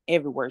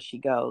everywhere she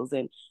goes,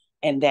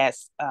 and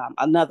that's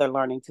another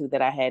learning too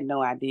that I had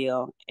no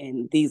idea.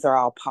 And these are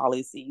all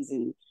policies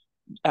and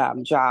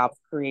jobs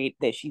create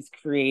that she's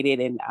created,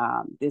 and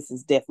this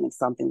is definitely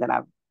something that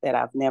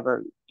I've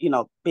never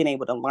been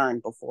able to learn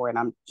before, and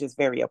I'm just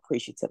very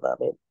appreciative of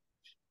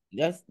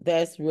it.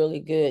 That's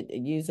really good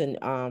using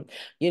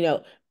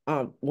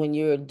when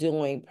you're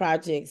doing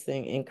projects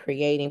and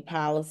creating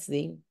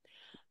policy,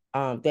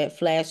 that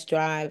flash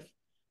drive.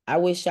 I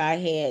wish I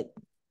had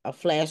a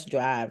flash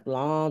drive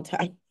long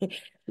time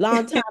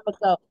long time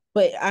ago.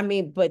 But I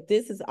mean, but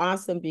this is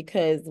awesome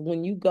because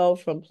when you go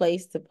from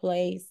place to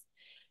place,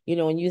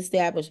 when you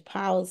establish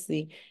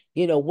policy,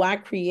 why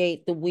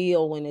create the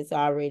wheel when it's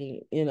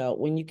already,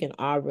 when you can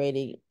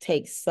already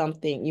take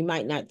something, you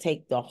might not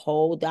take the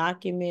whole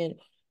document.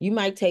 You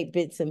might take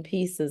bits and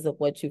pieces of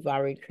what you've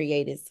already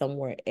created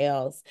somewhere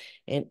else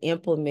and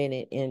implement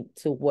it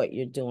into what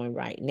you're doing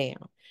right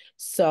now.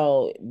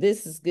 So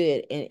this is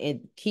good,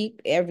 and keep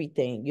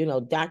everything,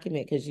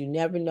 document, because you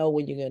never know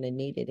when you're going to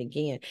need it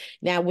again.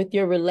 Now, with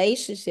your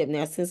relationship,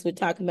 now since we're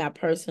talking about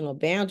personal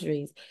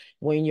boundaries,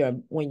 when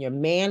your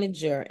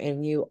manager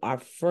and you are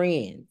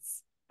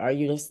friends, are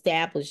you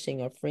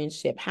establishing a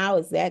friendship? How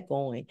is that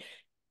going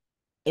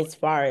as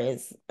far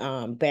as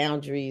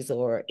boundaries,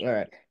 or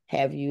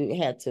have you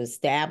had to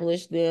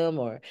establish them,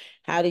 or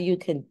how do you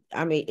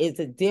I mean, is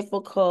it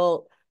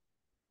difficult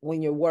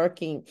when you're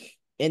working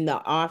in the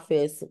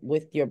office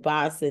with your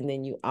boss and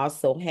then you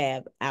also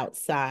have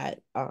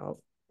outside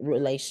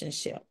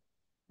relationship?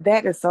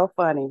 That is so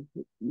funny.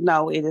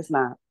 No, it is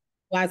not.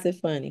 Why is it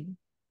funny?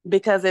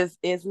 Because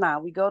it's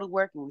not. We go to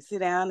work and we sit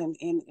down and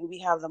we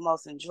have the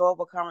most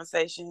enjoyable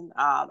conversation.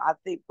 I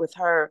think with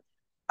her,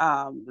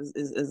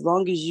 as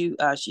long as you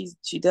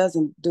she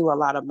doesn't do a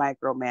lot of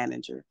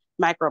micromanagement.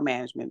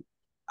 Mhm.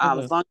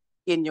 As long as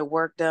you're getting your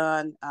work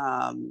done,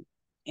 and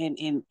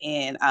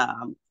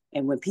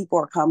when people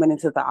are coming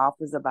into the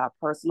office about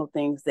personal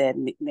things that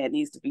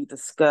needs to be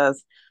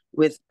discussed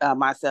with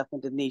myself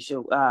and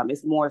Denisha,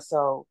 it's more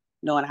so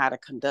knowing how to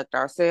conduct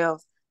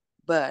ourselves.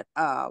 But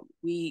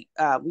we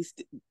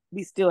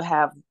still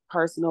have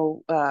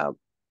personal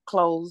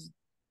close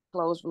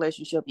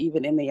relationship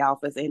even in the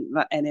office,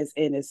 and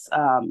it's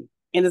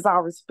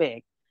all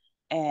respect.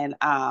 And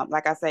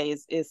like I say,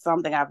 it's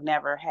something I've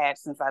never had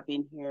since I've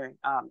been here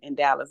in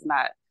Dallas.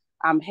 Not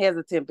I'm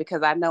hesitant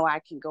because I know I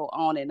can go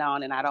on, and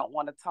I don't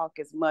want to talk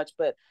as much,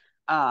 but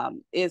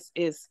it's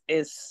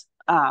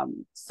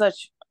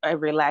such a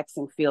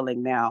relaxing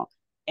feeling now.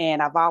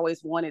 And I've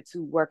always wanted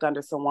to work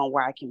under someone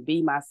where I can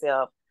be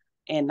myself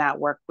and not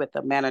work with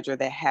a manager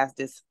that has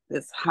this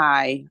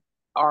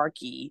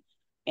hierarchy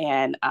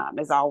and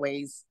is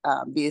always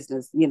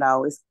business.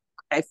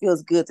 It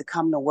feels good to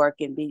come to work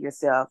and be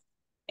yourself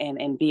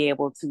and be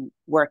able to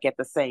work at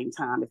the same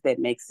time, if that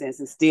makes sense,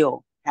 and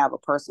still have a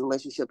personal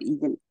relationship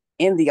even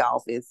in the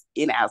office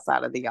and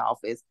outside of the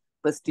office,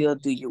 but still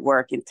do your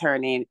work and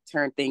turn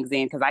things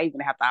in. Because I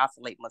even have to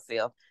isolate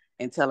myself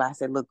until I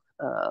said, look,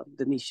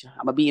 Denisha,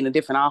 I'm gonna be in a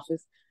different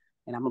office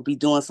and I'm gonna be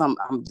doing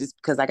something. I'm just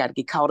because I got to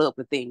get caught up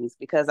with things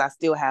because I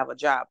still have a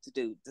job to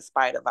do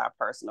despite of our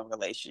personal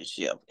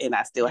relationship, and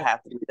I still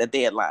have to meet the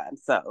deadline.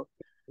 So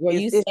Were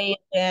you it's saying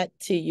that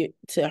to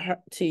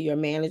your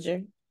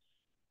manager?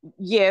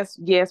 yes,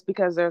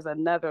 because there's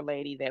another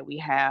lady that we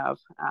have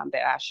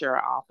that I share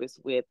an office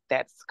with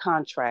that's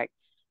contract,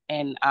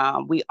 and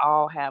we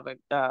all have a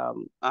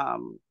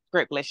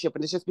great relationship,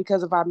 and it's just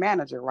because of our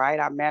manager, right?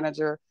 Our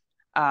manager,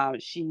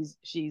 she's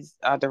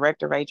a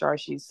director of HR.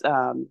 She's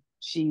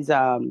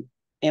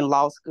in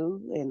law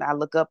school, and I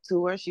look up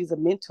to her. She's a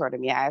mentor to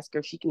me. I ask her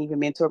if she can even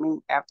mentor me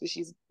after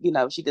she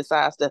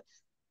decides to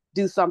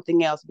do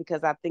something else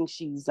because I think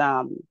she's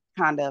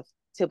kind of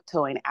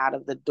tiptoeing out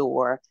of the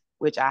door,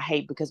 which I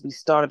hate because we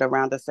started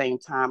around the same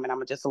time, and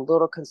I'm just a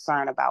little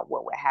concerned about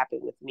what would happen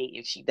with me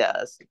if she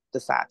does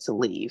decide to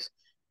leave.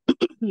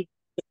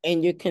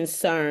 And you're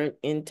concerned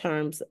in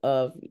terms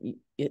of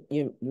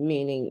you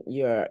meaning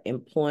your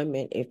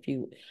employment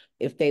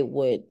if they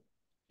would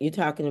you're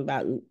talking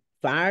about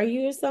fire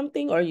you or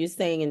something, or you're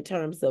saying in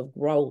terms of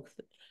growth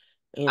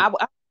and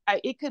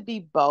It could be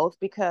both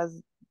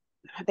because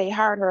they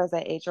hired her as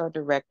an HR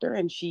director,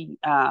 and she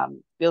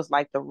feels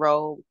like the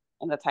role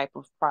and the type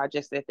of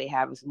projects that they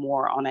have is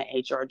more on an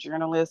HR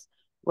journalist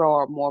role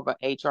or more of an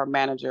HR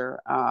manager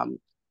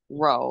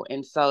role.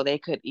 And so they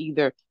could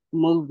either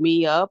move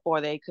me up,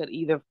 or they could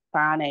either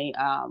find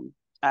a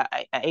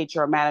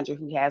HR manager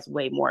who has a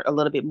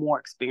little bit more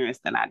experience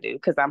than I do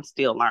because I'm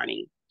still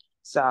learning.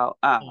 So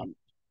type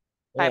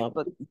well,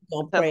 of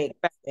don't pray.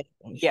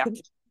 yeah,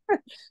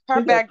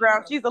 her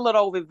background, she's a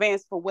little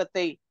advanced for what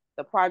the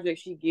project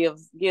she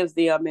gives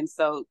them, and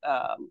so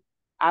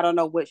I don't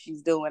know what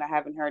she's doing. I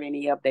haven't heard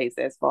any updates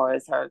as far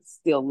as her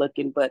still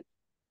looking, but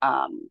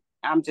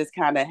I'm just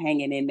kind of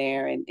hanging in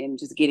there and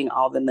just getting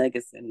all the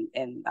nuggets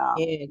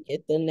Yeah,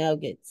 get the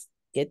nuggets.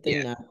 Get the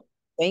yeah. nuggets.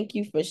 Thank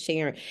you for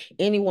sharing.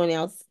 Anyone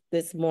else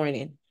this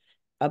morning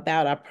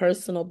about our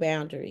personal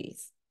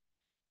boundaries?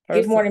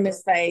 Good morning,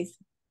 Miss Faith.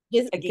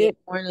 Yes, Again. good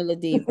morning,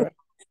 Ladibra.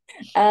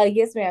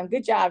 Yes, ma'am.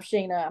 Good job,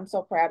 Sheena. I'm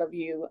so proud of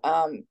you.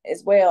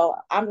 As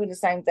well, I'm doing the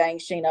same thing,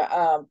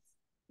 Sheena.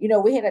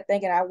 We had a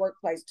thing in our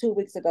workplace 2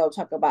 weeks ago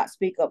talk about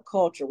speak up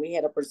culture. We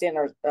had a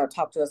presenter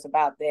talk to us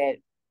about that.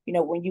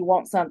 When you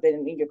want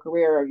something in your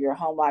career or your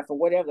home life or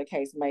whatever the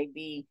case may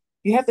be,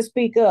 you have to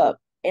speak up.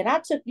 And I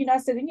took, I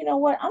said, you know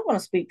what? I'm going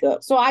to speak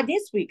up. So I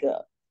did speak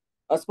up,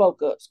 or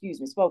spoke up, excuse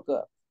me, spoke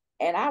up.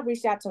 And I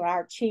reached out to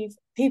our chief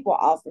people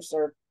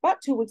officer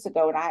about 2 weeks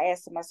ago, and I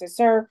asked him, I said,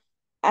 sir,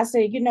 I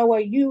said, you know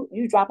what, you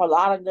drop a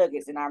lot of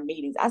nuggets in our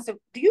meetings. I said,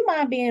 do you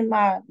mind being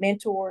my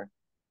mentor?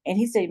 And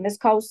he said, Miss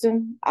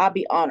Colston, I'll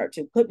be honored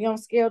to put me on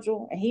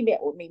schedule. And he met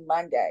with me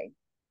Monday.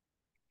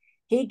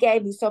 He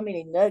gave me so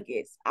many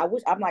nuggets. I'm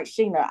like,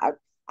 Sheena,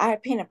 I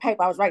had pen and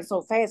paper. I was writing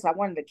so fast, I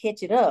wanted to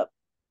catch it up.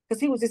 Because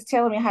he was just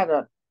telling me how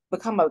to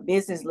become a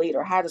business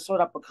leader, how to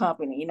sort up a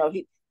company.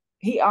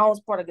 He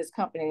owns part of this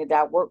company that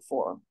I work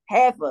for,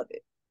 half of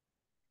it.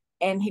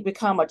 And he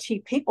become a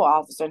chief people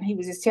officer. And he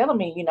was just telling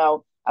me,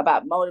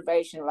 about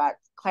motivation, about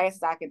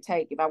classes I can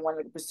take if I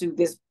wanted to pursue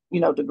this,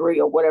 degree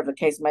or whatever the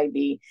case may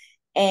be.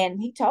 And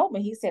he told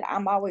me, he said,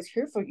 I'm always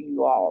here for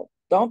you all.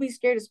 Don't be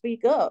scared to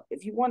speak up.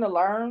 If you want to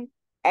learn,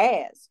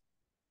 ask.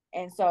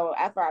 And so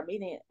after our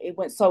meeting, it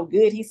went so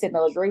good. He said,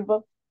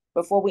 Ladibra,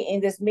 before we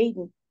end this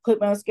meeting,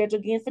 put me on schedule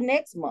again for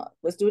next month.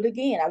 Let's do it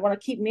again. I want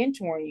to keep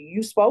mentoring you.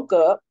 You spoke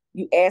up.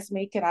 You asked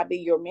me, can I be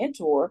your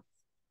mentor?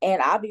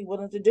 And I'll be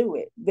willing to do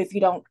it. But if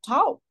you don't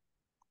talk,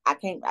 I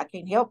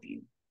can't help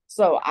you.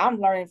 So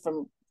I'm learning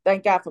from,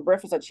 thank God for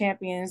Breakfast of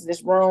Champions,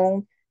 this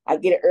room, I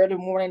get early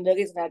morning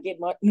nuggets, and I get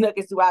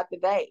nuggets throughout the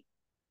day.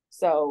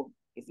 So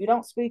if you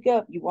don't speak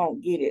up, you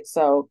won't get it.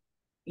 So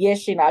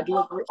yes, Sheena, I do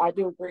agree. I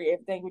do agree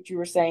everything what you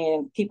were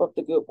saying. Keep up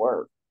the good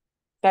work.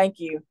 Thank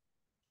you.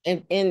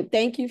 And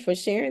thank you for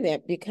sharing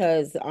that,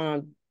 because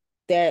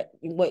that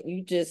what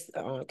you just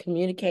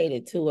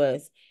communicated to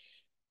us,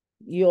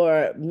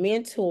 your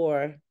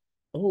mentor,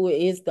 who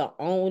is the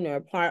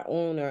part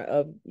owner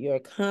of your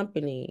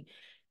company,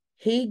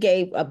 he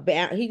gave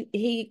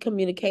he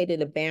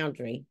communicated a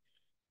boundary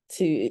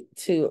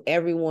to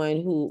everyone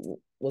who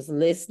was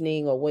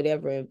listening, or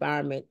whatever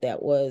environment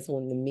that was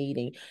on the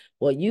meeting.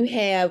 Well, you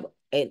have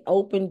an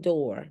open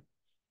door.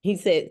 He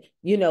said,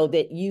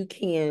 that you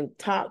can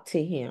talk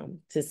to him,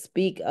 to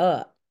speak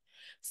up.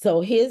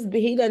 So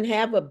he doesn't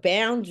have a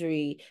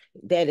boundary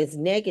that is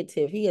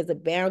negative. He has a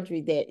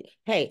boundary that,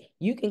 hey,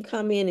 you can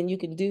come in and you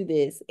can do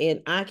this,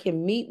 and I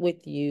can meet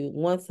with you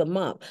once a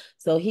month.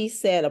 So he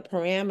set a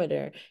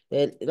parameter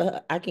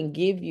that I can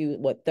give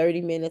you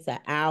 30 minutes, an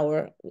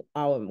hour,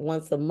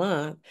 once a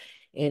month,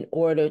 in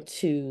order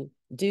to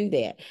do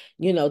that,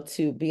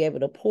 to be able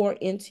to pour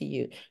into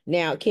you.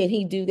 Now, can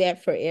he do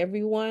that for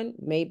everyone?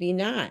 Maybe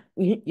not,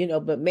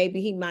 but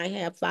maybe he might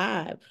have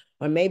 5,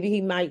 or maybe he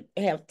might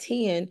have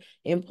 10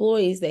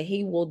 employees that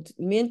he will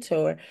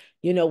mentor,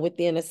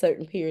 within a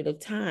certain period of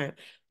time.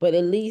 But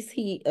at least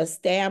he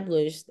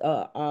established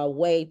a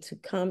way to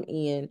come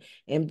in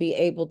and be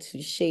able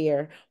to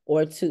share,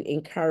 or to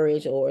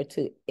encourage, or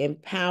to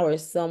empower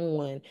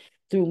someone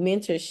through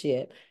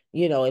mentorship.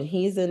 And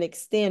he's an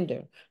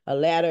extender, a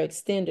ladder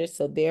extender.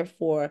 So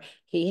therefore,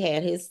 he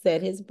had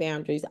set his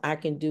boundaries. I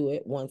can do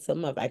it once a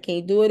month. I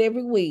can't do it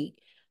every week.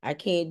 I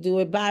can't do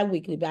it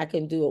bi-weekly, but I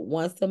can do it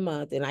once a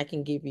month, and I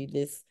can give you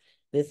this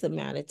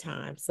amount of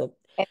time. So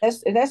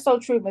And that's so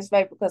true, Miss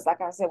Faith, because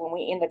like I said, when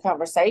we end the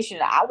conversation,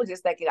 I was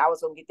just thinking I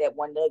was gonna get that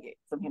one nugget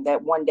from him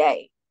that one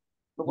day.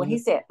 But when he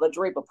said,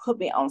 Ladripa, put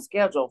me on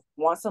schedule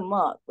once a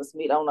month, let's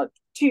meet on a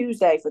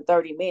Tuesday for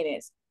 30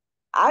 minutes.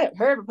 I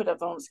heard him put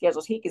up on the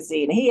schedules he could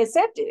see, and he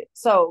accepted it.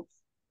 So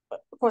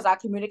of course, I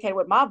communicate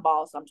with my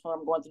boss. I'm telling him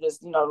I'm going through this,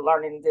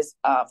 learning this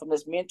from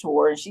this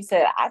mentor. And she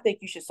said, I think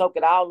you should soak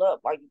it all up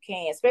while you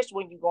can, especially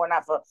when you're going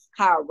out for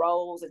higher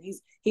roles. And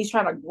he's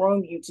trying to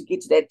groom you to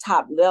get to that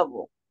top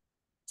level.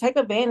 Take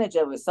advantage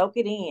of it, soak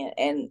it in.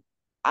 And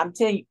I'm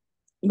telling you,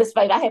 Miss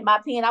Faith, I had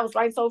my pen, I was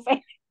writing so fast.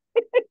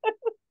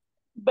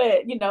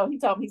 But he told me,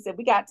 he said,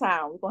 we got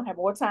time. We're gonna have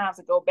more time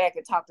to go back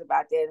and talk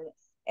about that,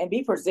 and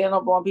be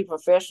presentable and be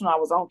professional. I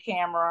was on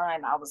camera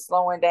and I was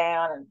slowing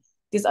down and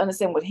just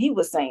understand what he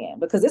was saying,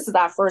 because this is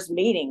our first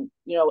meeting,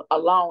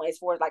 alone, as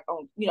far as like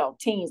on,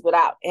 teams,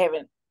 without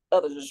having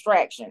other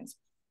distractions.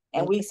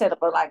 And we set up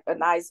a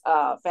nice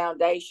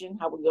foundation,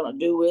 how we're gonna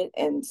do it.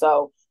 And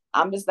so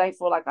I'm just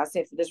thankful, like I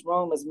said, for this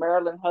room. Is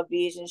Marilyn, her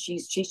vision.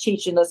 She's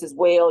teaching us as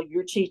well.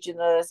 You're teaching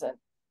us, and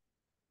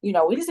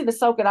we just need to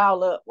soak it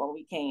all up when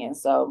we can.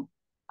 So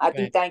I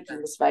do thank you,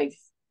 Ms. Faith.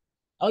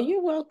 Oh,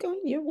 you're welcome.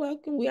 You're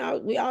welcome. We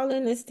all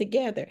in this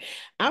together.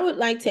 I would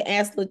like to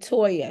ask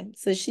Latoya,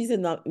 so she's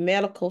in the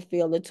medical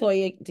field.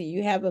 Latoya, do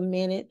you have a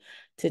minute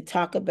to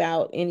talk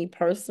about any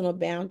personal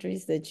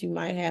boundaries that you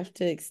might have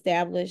to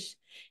establish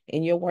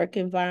in your work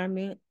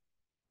environment?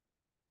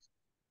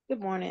 Good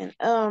morning.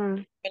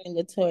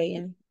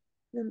 Latoya.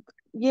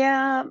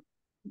 Yeah,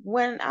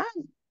 when I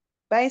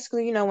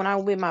basically, when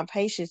I'm with my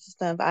patients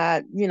and stuff,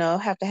 I,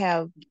 have to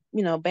have,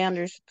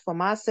 boundaries for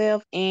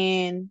myself,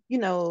 and,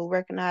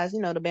 recognize,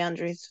 the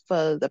boundaries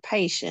for the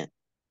patient.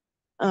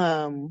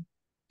 So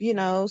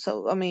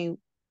I mean,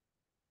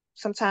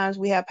 sometimes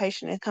we have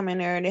patients that come in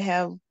there and they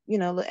have,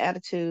 little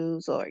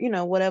attitudes, or,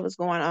 whatever's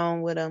going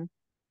on with them.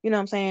 You know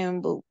what I'm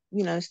saying? But,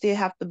 still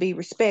have to be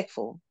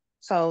respectful.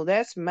 So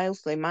that's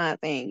mostly my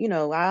thing.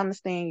 I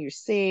understand you're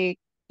sick,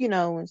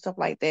 and stuff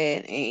like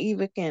that. And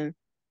even can,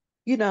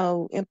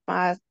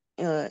 empathize,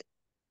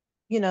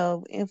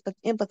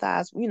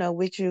 empathize,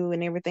 with you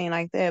and everything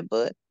like that.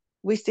 But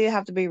we still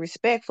have to be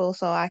respectful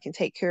so I can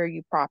take care of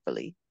you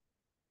properly.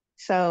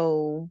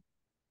 So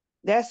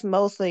that's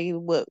mostly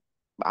what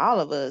all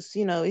of us,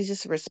 it's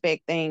just a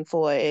respect thing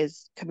for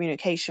as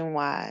communication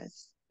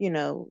wise,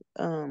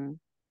 and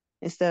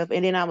stuff.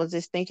 And then I was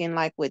just thinking,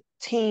 like, with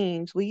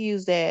teams, we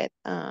use that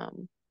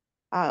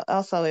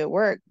also at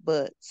work,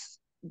 but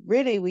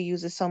really we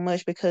use it so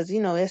much because,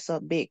 it's a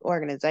big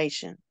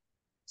organization.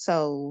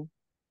 So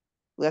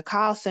the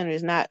call center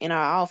is not in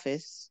our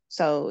office,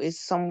 so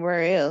it's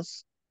somewhere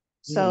else.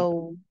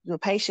 So the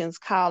patients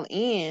call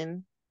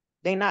in,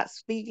 they're not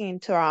speaking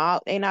to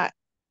they're not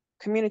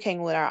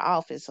communicating with our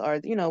office, or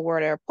where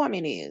their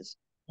appointment is.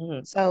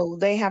 So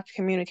they have to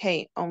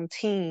communicate on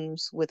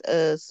Teams with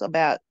us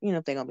about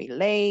if they're gonna be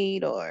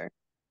late, or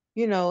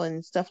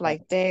and stuff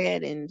like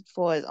that, and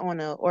for on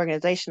an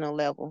organizational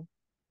level.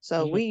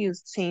 So we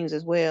use Teams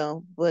as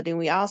well, but then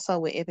we also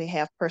with Epic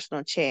have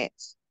personal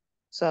chats.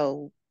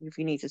 So if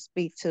you need to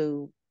speak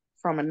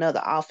from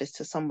another office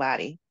to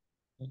somebody,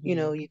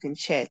 you can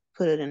chat,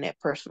 put it in that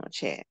personal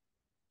chat.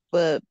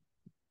 But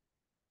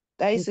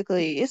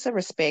basically, it's a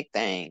respect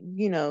thing.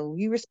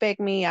 You respect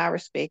me, I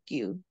respect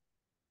you.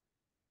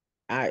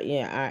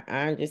 I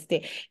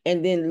understand.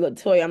 And then look,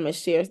 Toy, I'm gonna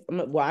share.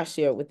 I'll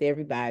share it with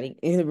everybody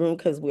in the room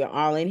because we're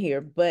all in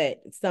here.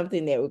 But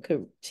something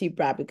that she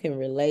probably can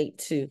relate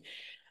to.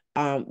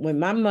 When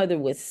my mother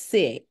was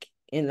sick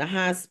in the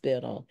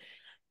hospital,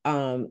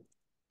 I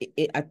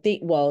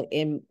think, well,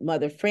 in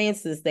Mother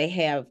Francis, they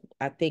have,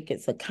 I think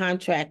it's a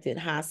contracted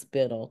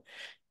hospital,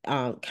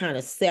 kind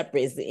of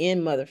separate. It's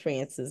in Mother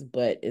Francis,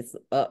 but it's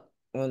up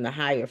on the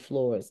higher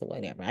floors or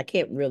whatever. I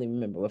can't really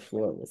remember what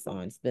floor it was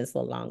on. It's been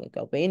so long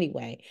ago. But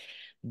anyway,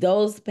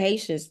 those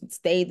patients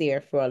stay there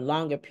for a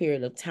longer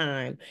period of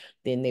time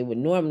than they would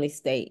normally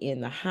stay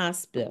in the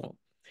hospital.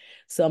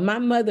 So my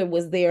mother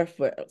was there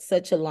for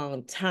such a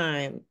long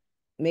time,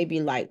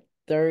 maybe like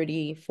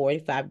 30,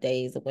 45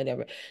 days or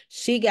whatever.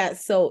 She got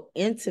so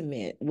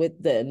intimate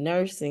with the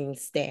nursing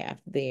staff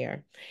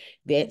there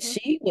that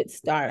she would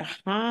start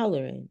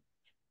hollering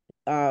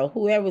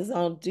whoever's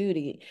on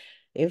duty.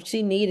 If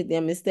she needed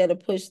them, instead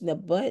of pushing the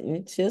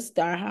button, she'll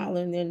start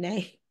hollering their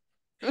name.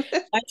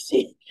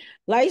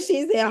 like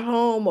she's at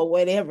home or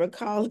whatever,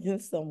 calling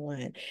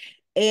someone.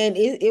 And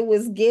it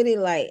was getting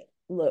like,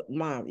 look,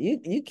 Mom,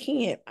 you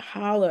can't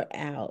holler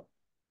out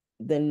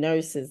the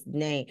nurse's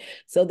name.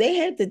 So they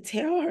had to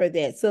tell her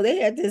that. So they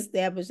had to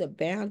establish a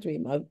boundary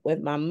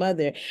with my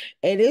mother.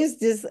 And it's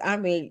just, I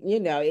mean,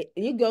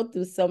 you go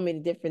through so many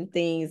different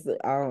things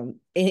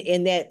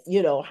in that,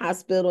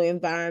 hospital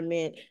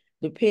environment,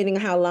 depending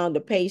how long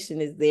the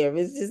patient is there.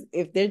 It's just,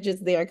 if they're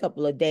just there a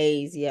couple of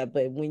days, yeah.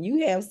 But when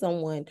you have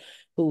someone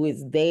who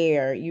is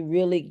there, you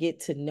really get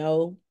to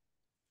know,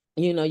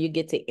 you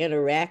get to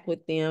interact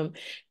with them.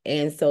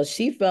 And so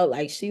she felt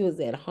like she was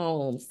at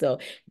home. So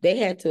they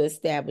had to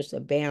establish a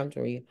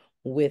boundary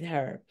with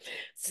her.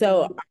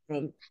 So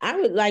I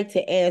would like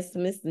to ask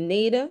Miss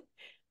Nita,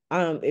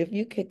 if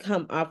you could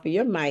come off of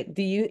your mic,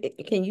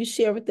 can you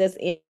share with us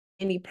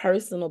any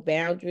personal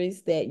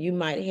boundaries that you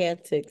might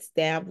have to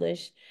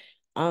establish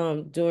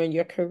during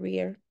your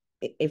career,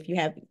 if you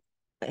have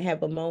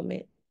a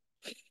moment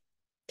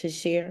to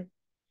share?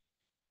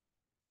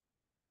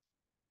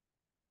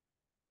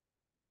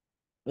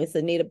 Miss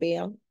Anita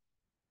Bell,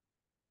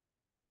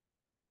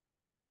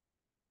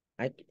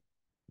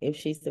 if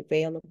she's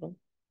available.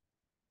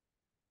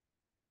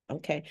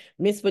 Okay.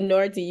 Miss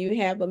Venora, do you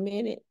have a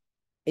minute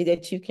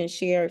that you can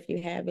share if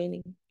you have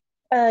any?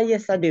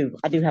 Yes, I do.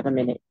 I do have a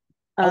minute.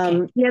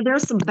 Okay. Yeah,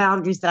 there's some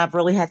boundaries that I've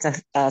really had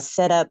to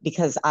set up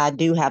because I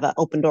do have an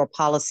open door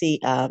policy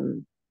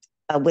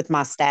with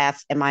my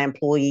staff and my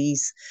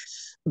employees.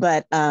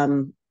 But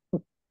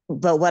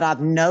what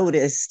I've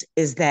noticed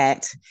is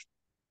that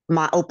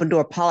my open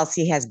door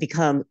policy has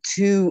become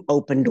too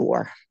open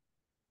door.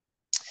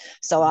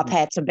 So I've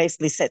had to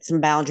basically set some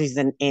boundaries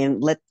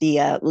and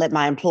let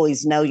my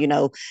employees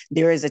know,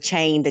 there is a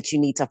chain that you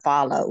need to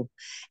follow.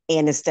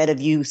 And instead of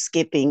you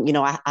skipping,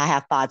 I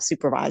have 5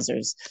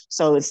 supervisors.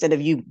 So instead of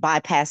you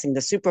bypassing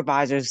the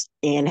supervisors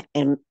and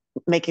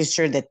making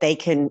sure that they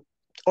can,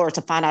 or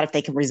to find out if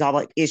they can resolve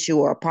an issue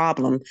or a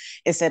problem,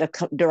 instead of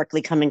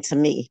directly coming to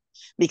me.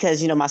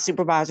 Because, my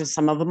supervisors,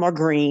 some of them are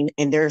green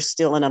and they're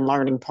still in a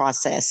learning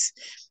process.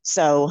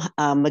 So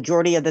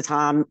majority of the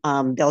time,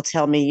 they'll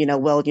tell me,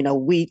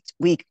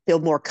 we feel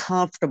more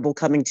comfortable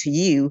coming to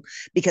you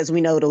because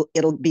we know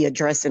it'll be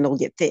addressed and it'll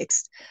get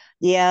fixed.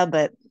 Yeah,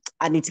 but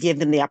I need to give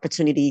them the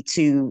opportunity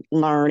to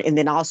learn. And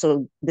then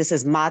also, this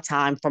is my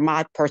time for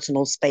my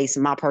personal space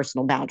and my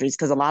personal boundaries.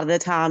 Because a lot of the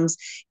times,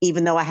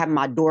 even though I have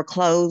my door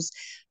closed,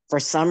 for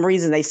some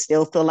reason, they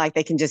still feel like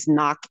they can just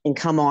knock and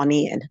come on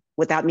in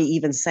without me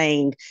even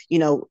saying,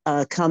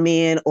 come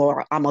in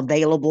or I'm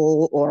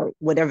available or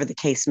whatever the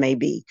case may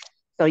be.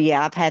 So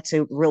yeah, I've had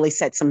to really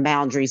set some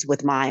boundaries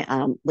with my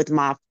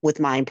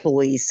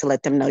employees to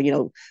let them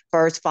know,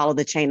 first follow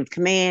the chain of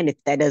command. If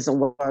that doesn't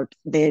work,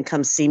 then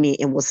come see me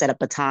and we'll set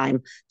up a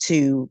time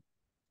to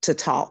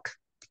talk.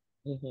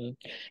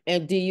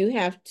 And do you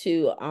have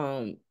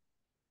to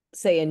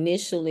say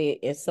initially,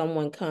 if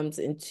someone comes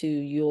into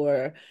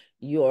your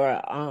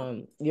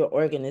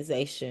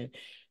organization,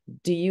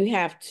 do you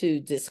have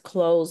to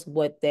disclose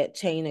what that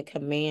chain of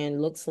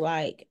command looks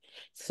like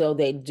so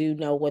they do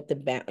know what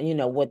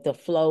what the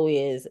flow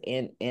is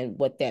and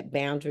what that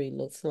boundary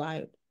looks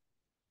like?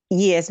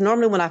 Yes,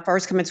 normally when I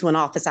first come into an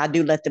office, I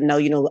do let them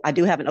know, I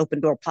do have an open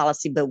door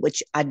policy, but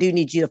which I do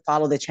need you to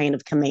follow the chain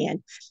of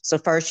command. So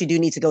first you do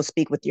need to go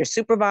speak with your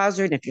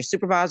supervisor. And if your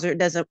supervisor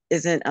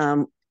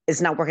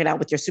is not working out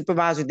with your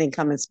supervisor, then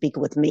come and speak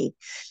with me.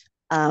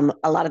 A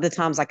lot of the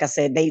times, like I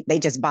said, they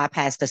just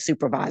bypass the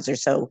supervisor.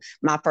 So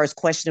my first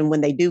question when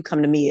they do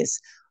come to me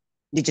is,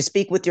 did you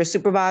speak with your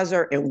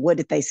supervisor and what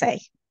did they say?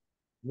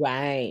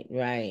 Right.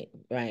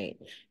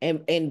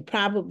 And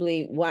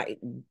probably why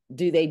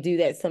do they do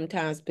that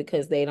sometimes?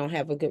 Because they don't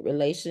have a good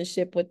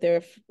relationship with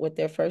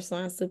their first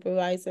line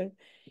supervisor?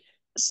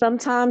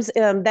 Sometimes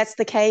that's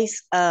the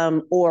case.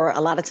 Or a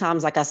lot of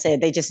times, like I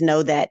said, they just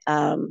know that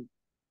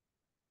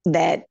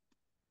that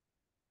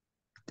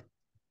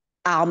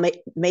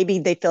maybe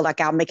they feel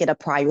like I'll make it a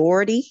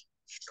priority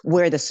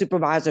where the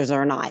supervisors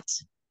are not.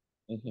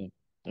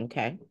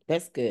 Okay,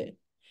 that's good.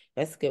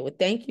 That's good. Well,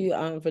 thank you,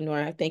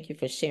 Venora. Thank you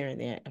for sharing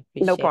that. I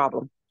appreciate No it.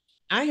 problem.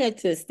 I had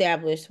to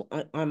establish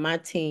on my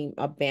team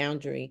a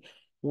boundary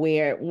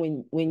where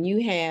when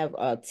you have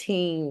a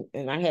team,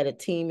 and I had a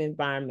team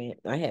environment,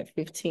 I had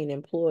 15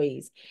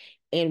 employees,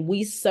 and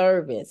we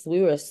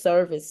were a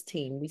service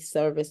team. We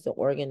serviced the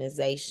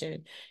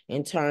organization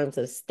in terms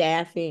of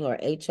staffing or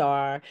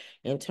HR,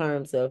 in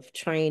terms of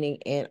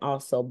training, and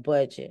also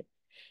budget.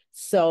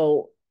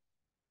 So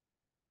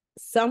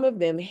some of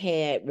them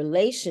had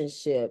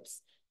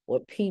relationships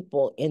with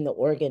people in the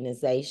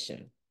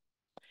organization.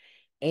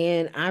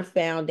 And I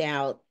found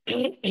out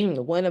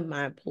one of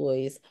my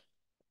employees,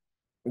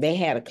 they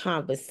had a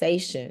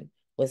conversation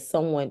with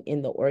someone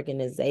in the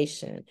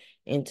organization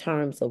in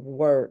terms of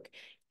work.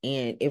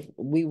 And if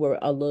we were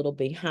a little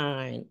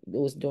behind, it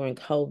was during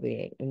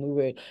COVID, and we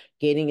were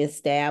getting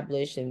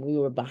established and we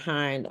were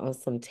behind on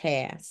some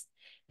tasks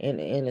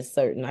in a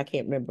certain, I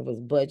can't remember if it was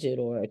budget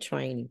or a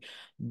training,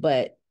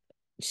 but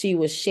she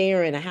was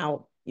sharing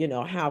how,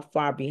 how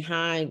far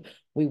behind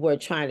we were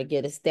trying to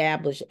get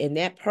established. And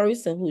that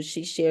person who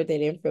she shared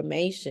that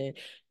information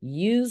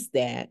used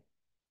that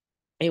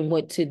and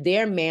went to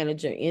their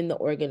manager in the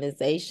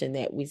organization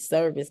that we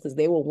service, because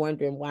they were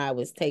wondering why it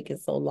was taking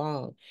so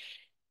long.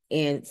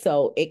 And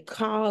so it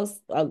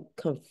caused a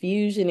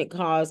confusion, it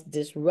caused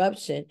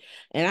disruption.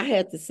 And I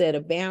had to set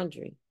a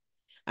boundary.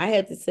 I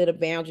had to set a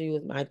boundary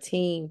with my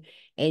team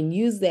and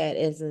use that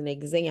as an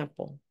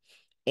example.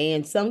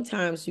 And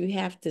sometimes you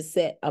have to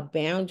set a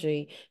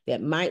boundary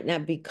that might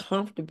not be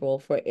comfortable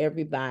for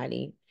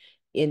everybody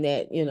in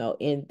that,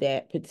 in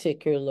that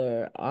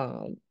particular,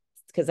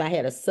 because I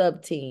had a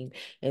sub team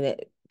and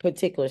that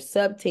particular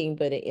sub team,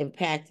 but it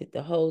impacted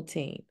the whole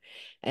team.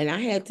 And I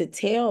had to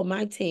tell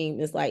my team,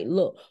 it's like,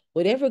 look,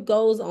 whatever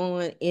goes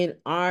on in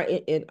our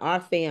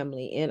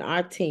family, in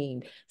our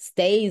team,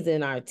 stays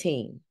in our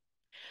team.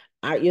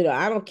 I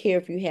don't care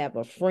if you have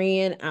a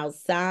friend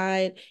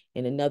outside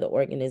in another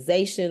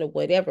organization or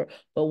whatever,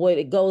 but what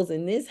it goes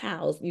in this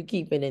house, you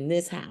keep it in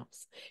this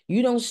house.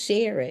 You don't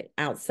share it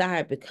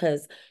outside,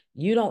 because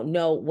you don't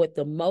know what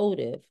the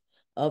motive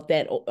of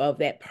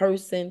that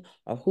person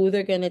or who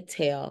they're going to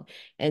tell.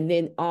 And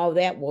then all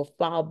that will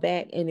fall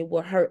back and it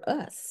will hurt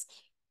us.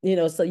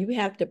 So you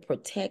have to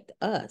protect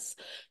us.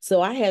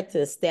 So I had to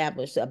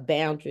establish a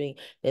boundary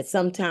that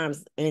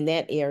sometimes in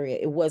that area,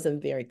 it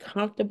wasn't very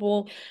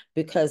comfortable,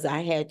 because I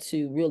had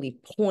to really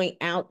point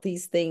out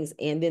these things.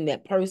 And then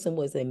that person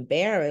was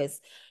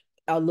embarrassed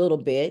a little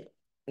bit.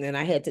 And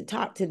I had to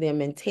talk to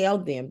them and tell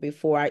them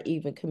before I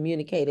even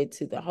communicated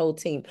to the whole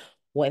team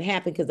what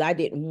happened, because I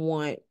didn't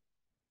want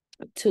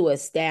to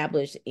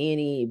establish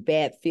any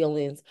bad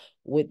feelings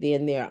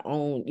within their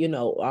own,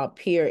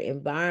 peer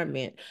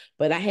environment.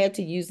 But I had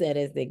to use that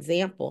as the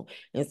example.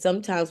 And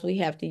sometimes we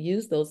have to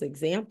use those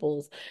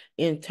examples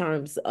in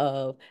terms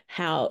of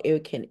how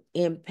it can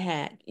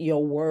impact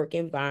your work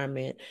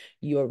environment,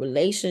 your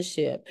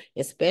relationship,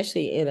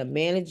 especially in a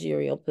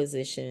managerial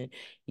position.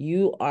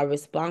 You are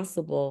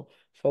responsible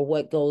for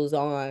what goes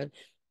on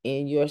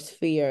in your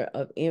sphere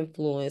of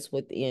influence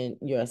within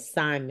your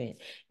assignment.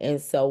 And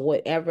so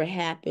whatever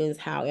happens,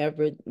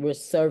 however we're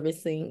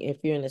servicing, if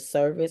you're in a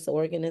service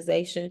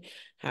organization,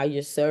 how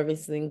you're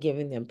servicing,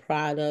 giving them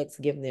products,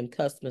 giving them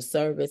customer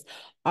service,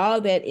 all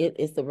that it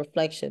is the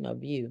reflection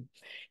of you.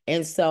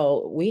 And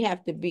so we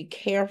have to be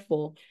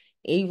careful,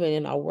 even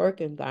in our work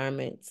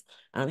environments,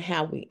 on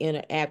how we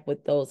interact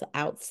with those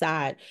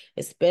outside,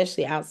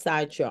 especially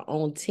outside your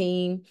own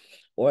team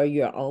or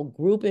your own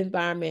group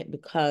environment,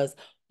 because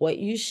what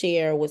you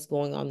share, what's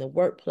going on in the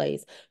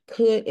workplace,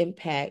 could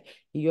impact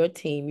your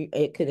team.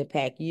 It could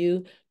impact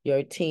you,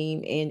 your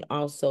team, and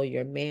also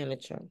your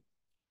manager.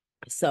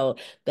 So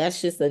that's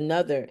just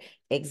another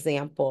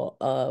example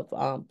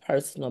of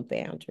personal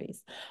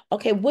boundaries.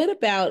 Okay, what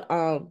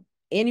about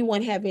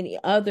anyone have any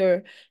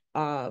other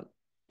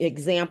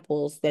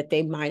examples that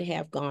they might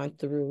have gone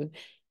through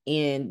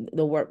in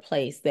the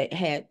workplace that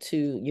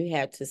you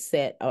had to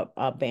set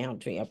a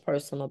boundary, a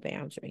personal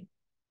boundary?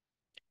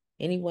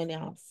 Anyone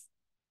else?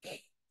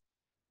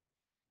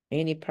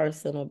 Any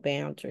personal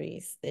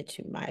boundaries that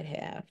you might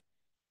have?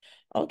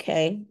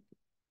 Okay.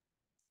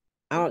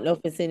 I don't know if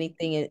it's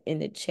anything in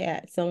the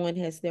chat. Someone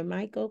has their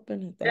mic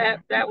open.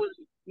 That was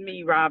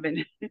me,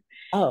 Robin.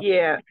 Oh,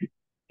 Yeah.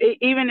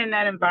 Even in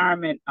that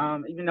environment,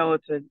 even though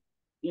it's a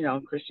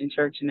Christian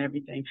church and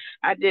everything,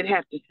 I did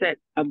have to set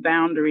a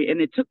boundary,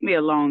 and it took me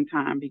a long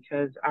time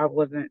because I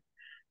wasn't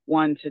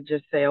one to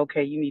just say,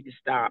 okay, you need to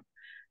stop.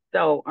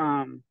 So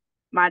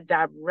my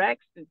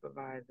direct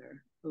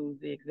supervisor, who's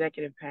the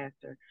executive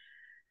pastor,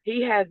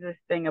 he has this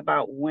thing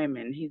about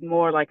women. He's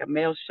more like a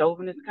male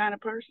chauvinist kind of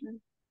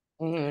person.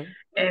 mm-hmm.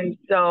 And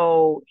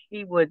so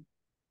he would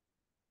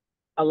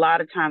a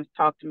lot of times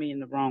talk to me in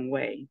the wrong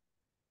way.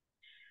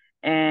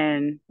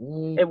 And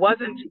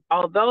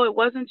although it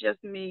wasn't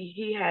just me,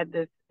 he had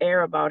this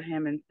air about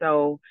him. And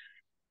so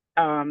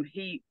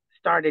he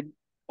started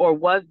or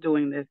was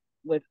doing this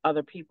with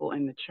other people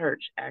in the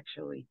church,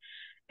 actually.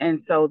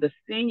 And so the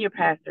senior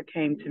pastor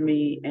came to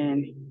me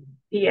and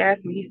he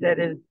asked me, he said,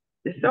 is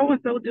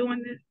so-and-so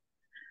doing this?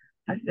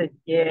 I said,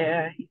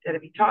 yeah. He said,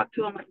 have you talked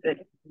to him? I said,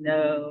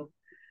 no.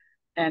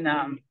 And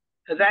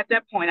because at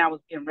that point I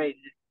was getting ready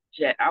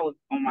to jet. I was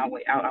on my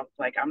way out. I was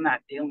like, I'm not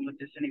dealing with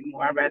this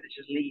anymore. I'd rather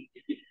just leave.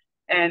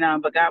 And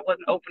but God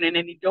wasn't opening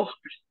any doors,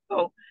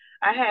 so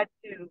I had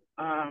to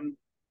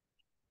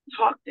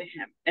talk to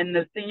him. And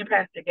the senior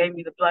pastor gave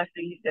me the blessing.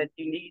 He said,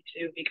 you need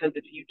to, because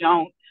if you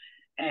don't,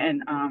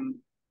 and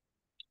I'm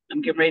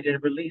getting ready to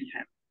release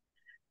him.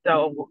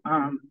 So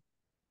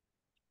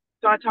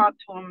so I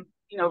talked to him,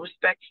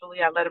 respectfully.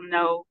 I let him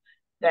know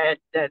that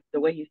the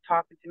way he's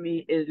talking to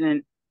me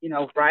isn't,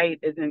 right,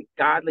 isn't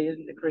godly,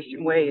 isn't the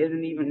Christian way,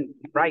 isn't even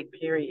right,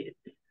 period.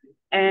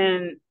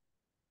 And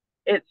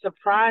it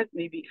surprised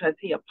me because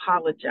he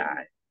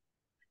apologized.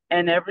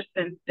 And ever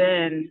since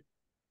then,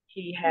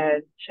 he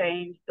has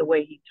changed the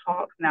way he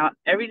talks. Now,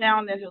 every now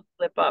and then he'll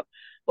slip up.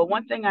 But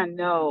one thing I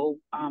know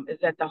is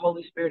that the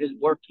Holy Spirit is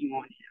working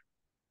on him.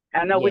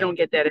 I know we Yeah. don't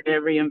get that in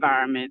every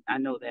environment. I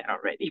know that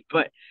already.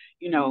 But,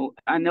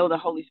 I know the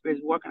Holy Spirit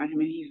is working on him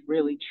and he's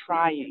really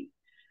trying.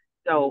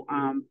 So,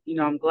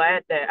 I'm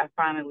glad that I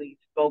finally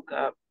spoke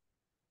up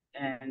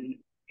and,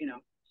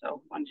 so I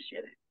wanted to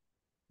share that.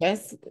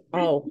 Thanks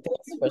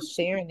for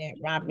sharing that,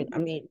 Robin. I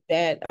mean,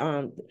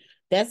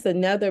 that's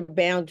another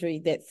boundary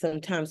that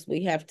sometimes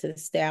we have to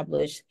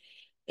establish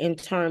in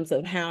terms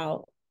of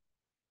how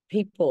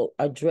people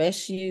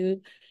address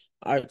you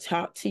or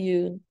talk to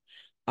you,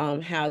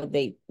 how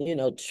they,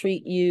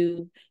 treat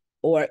you,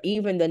 or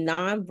even the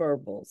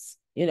nonverbals.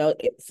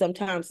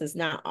 Sometimes it's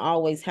not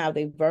always how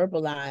they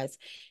verbalize,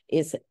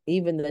 it's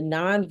even the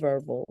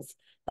nonverbals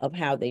of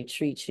how they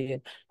treat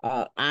you,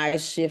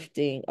 eyes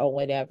shifting or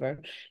whatever.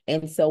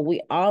 And so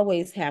we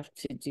always have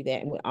to do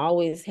that. And we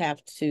always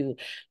have to,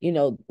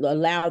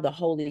 allow the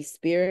Holy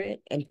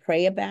Spirit and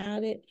pray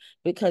about it.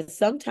 Because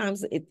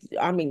sometimes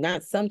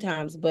not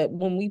sometimes, but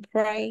when we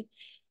pray,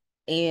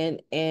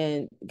 and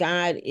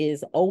God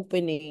is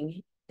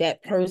opening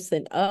that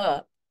person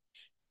up,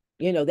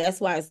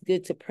 that's why it's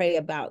good to pray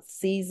about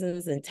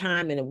seasons and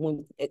time. And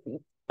when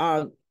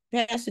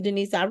Pastor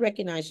Denise, I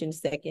recognize you in a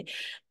second.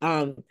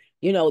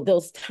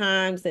 Those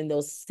times and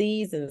those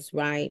seasons,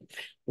 right,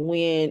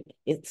 when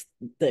it's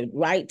the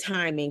right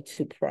timing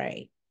to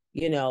pray,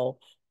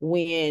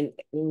 when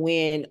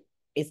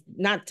it's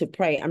not to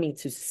pray, I mean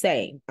to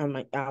say.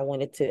 I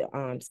wanted to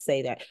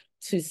say that,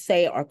 to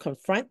say or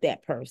confront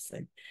that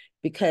person,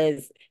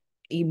 because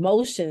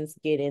emotions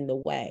get in the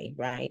way,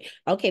 right?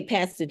 Okay,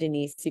 Pastor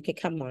Denise, you can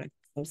come on.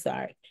 I'm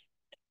sorry.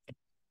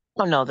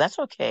 Oh no, that's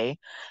okay.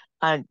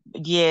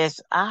 Yes,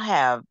 I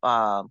have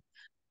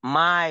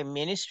my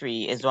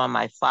ministry is on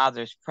my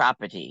father's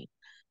property.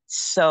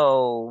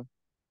 So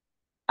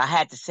I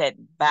had to set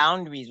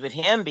boundaries with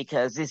him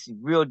because it's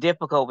real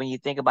difficult when you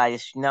think about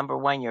it. Number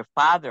one, your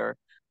father,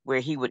 where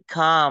he would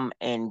come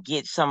and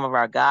get some of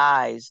our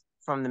guys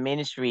from the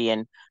ministry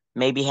and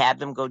maybe have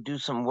them go do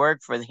some work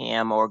for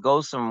him or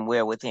go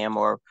somewhere with him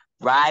or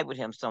ride with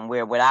him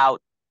somewhere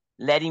without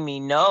letting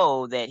me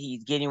know that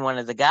he's getting one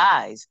of the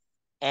guys.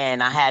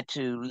 And I had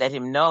to let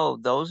him know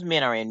those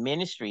men are in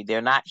ministry.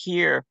 They're not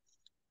here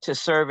to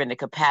serve in the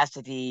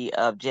capacity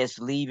of just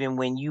leaving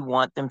when you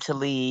want them to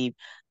leave.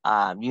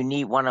 You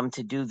need one of them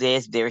to do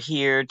this. They're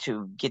here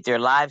to get their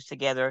lives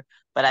together.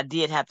 But I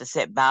did have to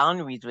set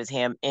boundaries with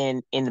him.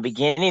 And in the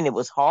beginning, it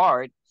was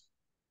hard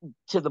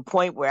to the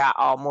point where I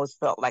almost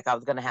felt like I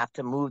was going to have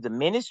to move the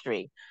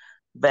ministry.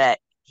 But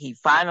he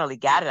finally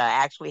got it.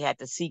 I actually had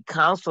to seek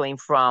counseling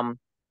from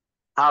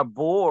our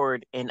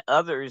board and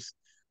others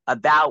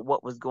about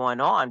what was going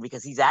on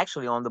because he's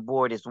actually on the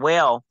board as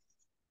well.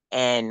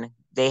 And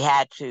they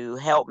had to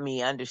help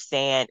me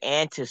understand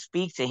and to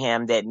speak to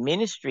him that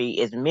ministry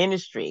is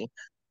ministry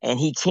and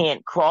he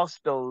can't cross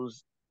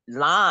those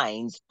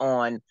lines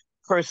on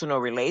personal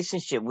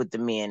relationship with the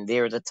men.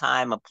 There's a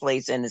time, a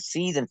place, and a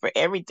season for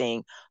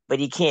everything, but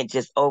he can't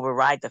just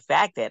override the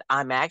fact that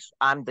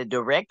I'm the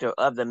director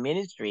of the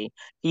ministry.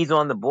 He's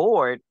on the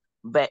board,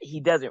 but he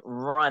doesn't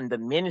run the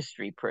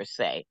ministry per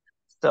se.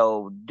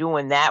 So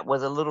doing that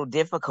was a little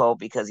difficult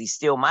because he's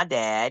still my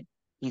dad.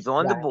 He's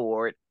on the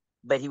board,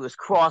 but he was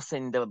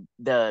crossing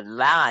the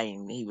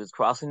line. He was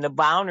crossing the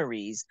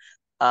boundaries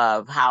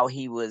of how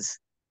he was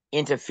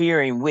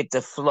interfering with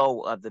the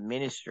flow of the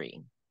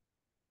ministry.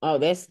 Oh,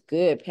 that's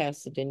good,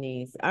 Pastor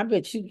Denise. I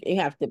bet you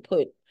have to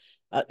put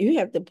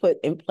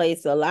in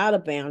place a lot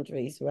of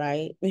boundaries,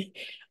 right?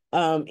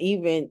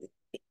 Even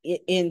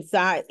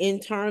inside,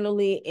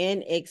 internally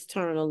and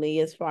externally,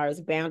 as far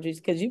as boundaries,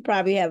 because you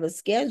probably have a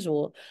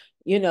schedule,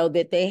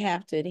 that they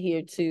have to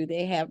adhere to.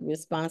 They have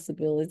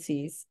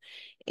responsibilities,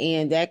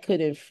 and that could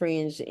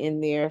infringe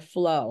in their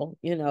flow,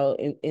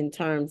 in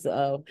terms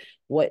of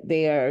what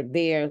they are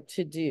there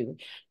to do.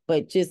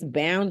 But just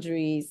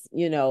boundaries,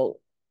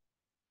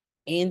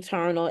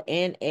 internal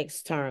and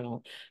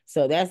external.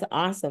 So that's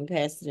awesome,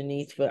 Pastor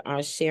Denise, for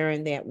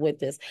sharing that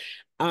with us.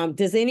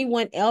 Does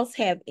anyone else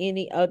have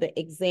any other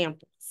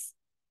examples?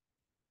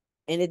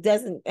 And it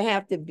doesn't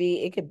have to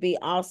be, it could be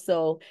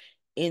also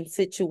in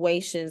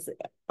situations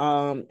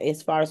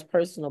as far as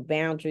personal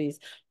boundaries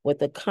with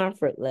the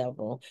comfort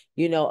level,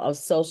 you know, of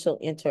social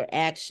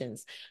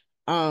interactions.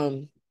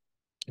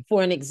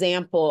 For an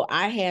example,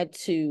 I had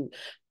to,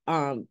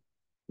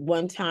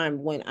 one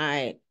time when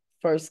I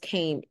first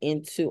came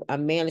into a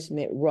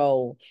management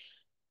role,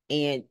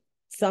 and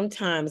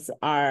sometimes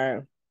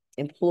our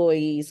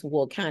employees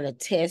will kind of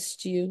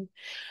test you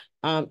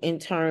in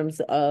terms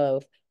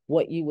of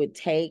what you would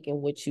take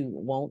and what you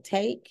won't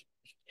take.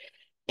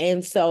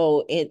 And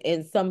so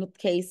in some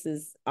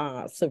cases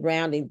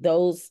surrounding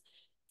those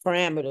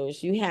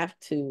parameters, you have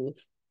to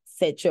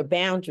set your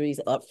boundaries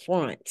up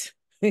front.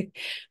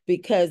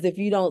 Because if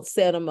you don't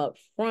set them up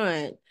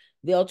front,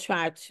 they'll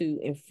try to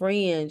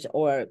infringe,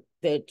 or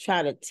they'll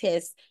try to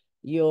test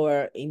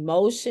your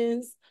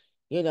emotions.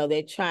 You know,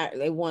 they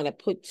want to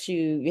put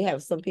you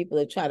have some people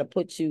that try to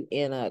put you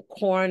in a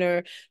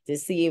corner to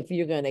see if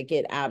you're going to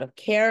get out of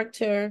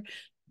character.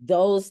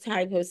 Those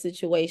type of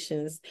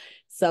situations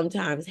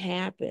sometimes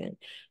happen.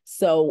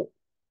 So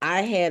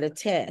I had a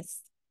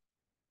test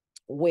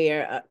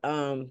where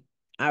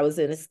I was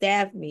in a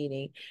staff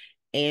meeting,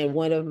 and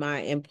one of my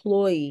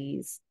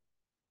employees,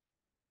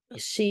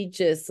 she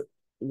just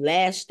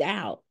lashed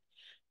out.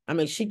 I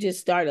mean, she just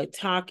started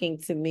talking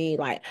to me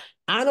like,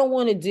 I don't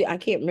want to do, I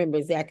can't remember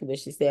exactly what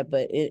she said,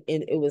 but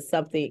it was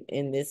something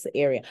in this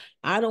area.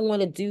 I don't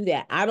want to do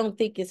that. I don't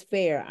think it's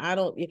fair. I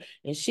don't,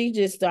 and she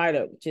just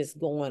started just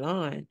going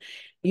on,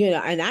 you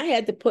know, and I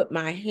had to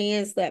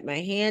slap my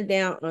hand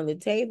down on the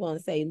table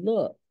and say,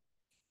 look,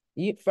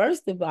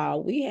 first of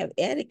all, we have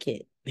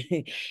etiquette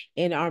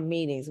in our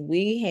meetings.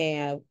 We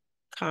have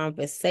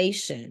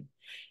conversation,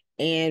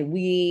 and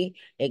you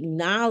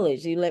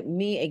let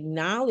me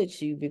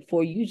acknowledge you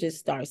before you just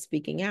start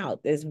speaking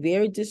out. That's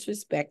very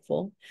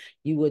disrespectful.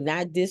 You will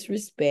not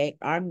disrespect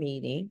our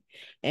meeting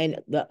and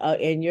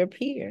and your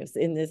peers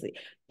in this,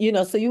 you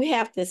know, so you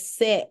have to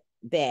set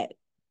that,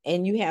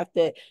 and you have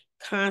to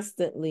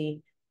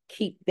constantly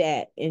keep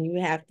that, and you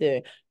have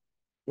to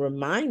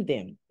remind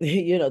them,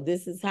 you know,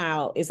 this is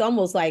how, it's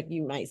almost like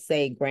you might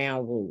say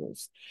ground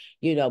rules,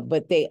 you know,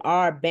 but they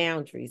are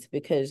boundaries,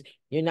 because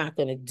you're not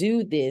going to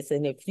do this.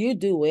 And if you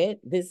do it,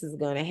 this is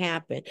going to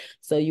happen.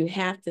 So you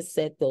have to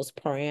set those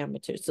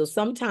parameters. So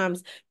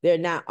sometimes they're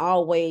not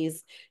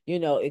always, you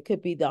know, it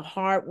could be the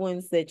hard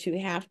ones that you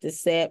have to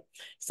set.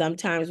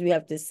 Sometimes you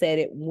have to set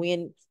it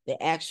when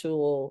the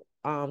actual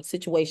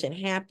situation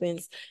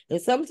happens.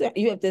 And sometimes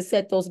you have to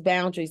set those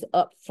boundaries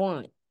up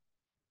front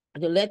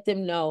to let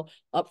them know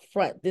up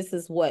front, this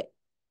is what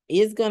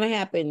is going to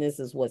happen, this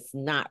is what's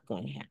not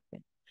going to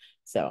happen.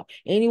 So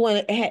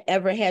anyone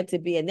ever had to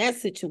be in that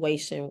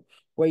situation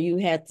where you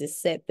had to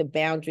set the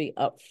boundary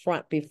up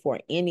front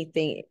before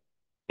anything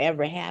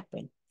ever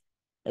happened?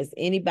 Has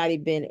anybody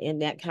been in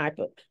that type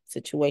of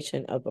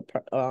situation of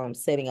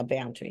setting a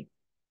boundary?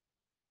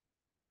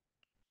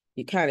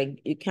 You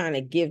kind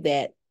of give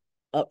that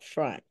up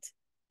front.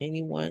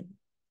 Anyone?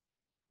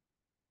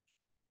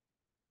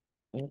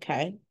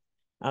 Okay.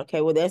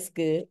 Okay, well, that's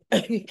good.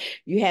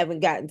 You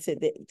haven't gotten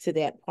to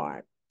that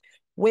part.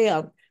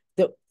 Well,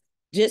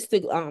 just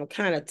to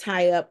kind of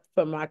tie up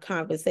from our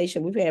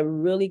conversation, we've had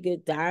really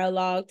good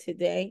dialogue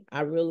today.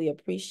 I really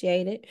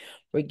appreciate it.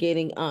 We're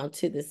getting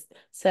to this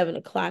 7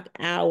 o'clock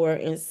hour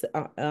and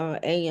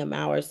AM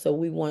hour, so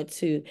we want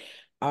to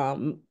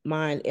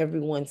mind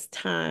everyone's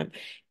time.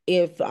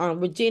 If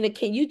Regina,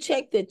 can you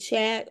check the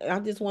chat? I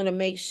just want to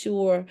make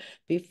sure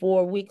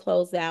before we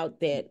close out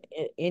that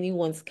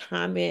anyone's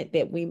comment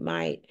that we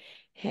might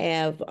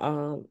have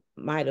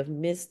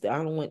missed. I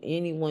don't want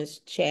anyone's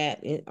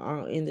chat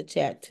in the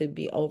chat to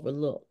be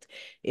overlooked.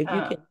 If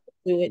you can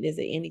do it, is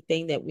there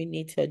anything that we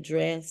need to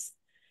address?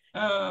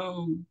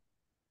 No,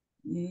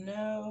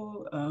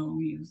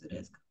 we use it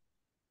as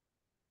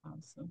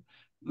awesome.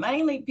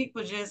 Mainly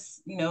people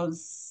just, you know,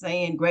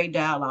 saying great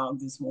dialogue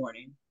this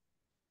morning.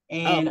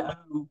 And,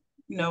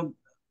 you know,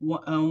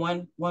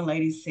 one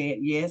lady said,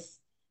 yes,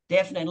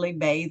 definitely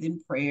bathe in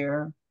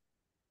prayer,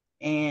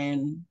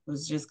 and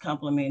was just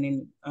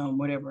complimenting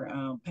whatever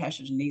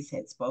Pastor Denise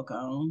had spoke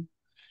on.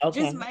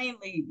 Okay. Just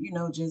mainly, you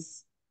know,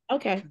 just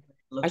okay.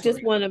 I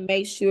just want to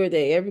make sure that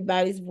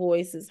everybody's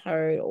voice is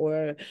heard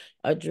or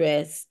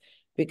addressed,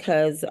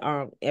 because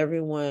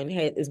everyone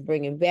is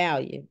bringing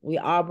value. We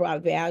all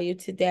brought value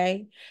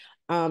today.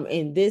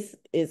 And this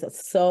is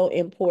so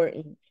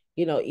important,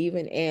 you know,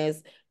 even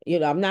as, you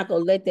know, I'm not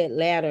going to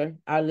let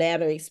our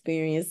ladder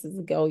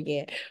experiences go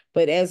yet,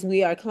 but as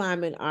we are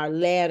climbing our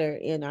ladder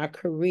in our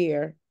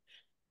career,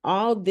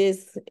 all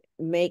this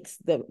makes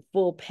the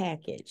full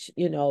package,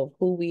 you know,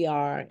 who we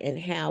are and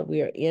how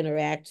we are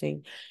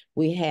interacting.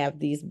 We have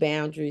these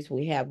boundaries,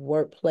 we have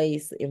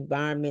workplace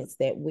environments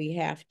that we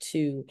have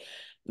to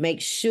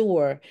make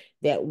sure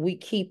that we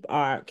keep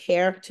our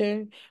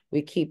character,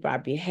 we keep our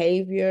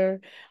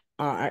behavior,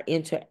 our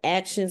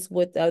interactions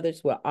with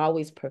others. We're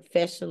always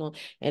professional.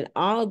 And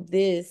all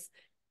this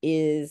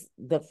is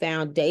the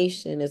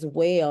foundation as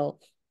well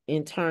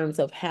in terms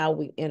of how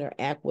we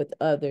interact with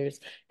others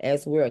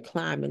as we're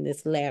climbing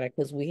this ladder,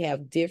 because we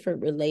have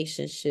different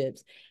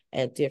relationships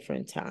at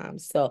different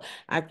times. So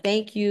I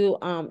thank you,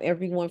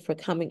 everyone, for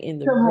coming in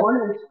the Good room.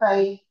 morning,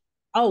 Faith.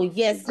 Oh,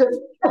 yes. Good.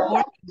 Good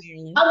morning,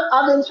 Marilyn.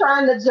 I've been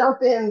trying to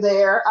jump in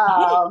there.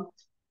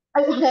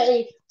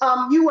 Hey,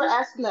 you were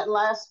asking that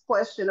last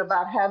question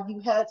about have you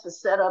had to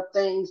set up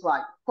things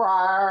like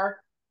prior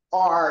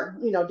or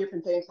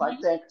different things like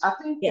that. I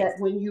think Yes.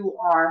 that when you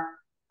are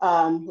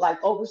like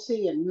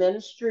overseeing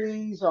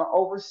ministries or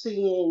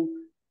overseeing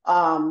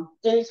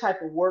any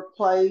type of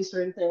workplace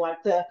or anything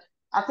like that,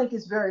 I think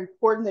it's very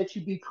important that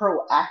you be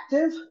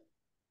proactive.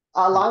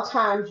 A lot of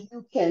times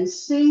you can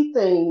see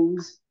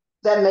things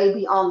that may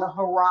be on the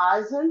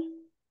horizon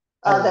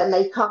that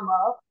may come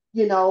up,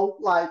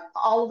 like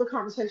all of the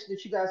conversations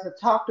that you guys have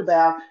talked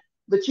about,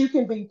 but you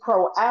can be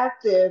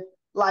proactive,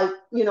 like,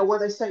 where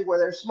they say where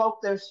there's smoke,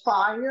 there's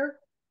fire.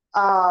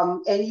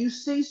 And you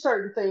see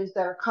certain things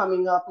that are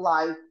coming up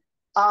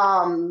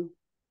um,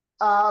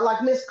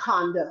 like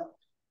misconduct,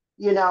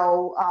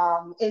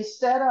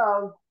 instead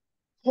of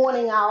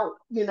pointing out,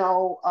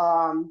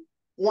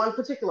 one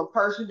particular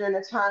person during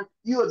a time,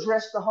 you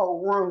address the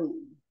whole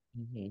room.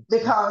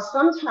 Because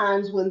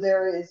sometimes when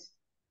there is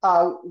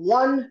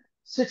one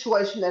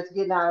situation that's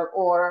getting out of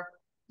order,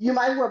 you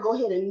might well go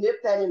ahead and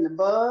nip that in the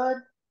bud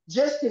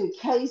just in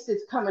case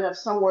it's coming up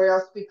somewhere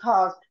else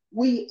because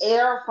we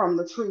err from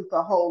the truth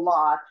a whole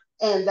lot.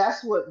 And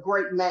that's what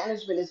great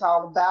management is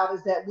all about,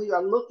 is that we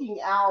are looking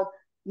out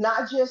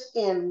not just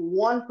in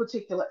one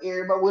particular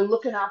area, but we're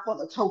looking out for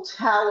the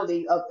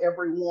totality of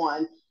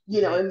everyone.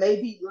 It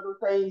may be little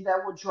things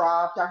that were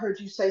dropped. I heard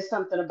you say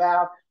something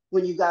about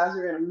when you guys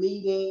are in a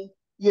meeting,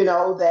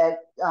 that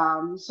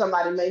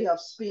somebody may have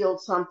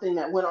spilled something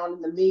that went on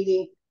in the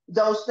meeting.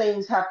 Those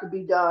things have to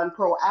be done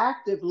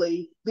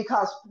proactively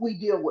because we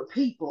deal with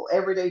people,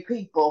 everyday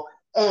people.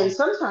 And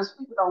sometimes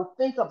people don't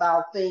think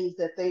about things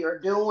that they are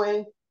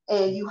doing.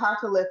 And you have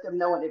to let them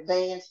know in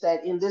advance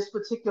that in this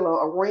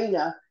particular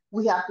arena,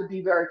 we have to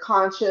be very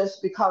conscious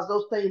because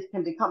those things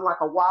can become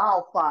like a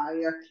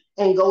wildfire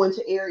and go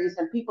into areas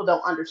and people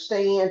don't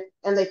understand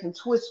and they can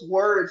twist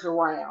words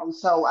around.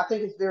 So I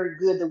think it's very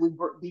good that we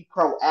be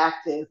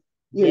proactive,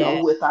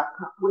 with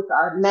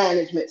our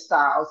management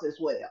styles as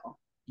well.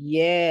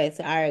 Yes,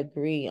 I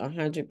agree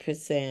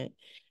 100%.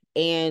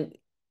 And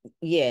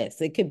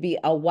yes, it could be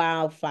a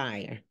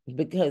wildfire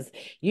because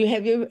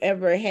have you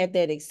ever had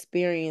that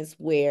experience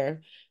where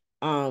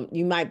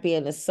you might be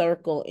in a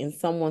circle and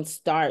someone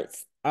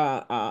starts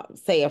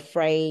say a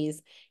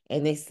phrase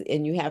and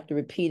you have to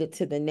repeat it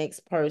to the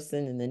next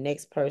person and the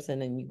next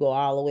person and you go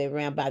all the way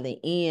around. By the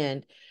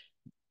end,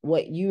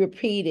 what you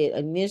repeated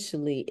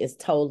initially is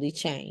totally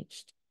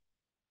changed.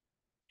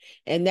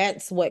 And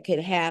that's what could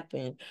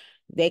happen.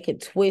 They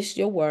could twist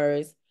your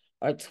words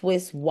or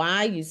twist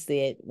why you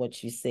said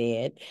what you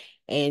said.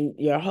 And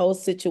your whole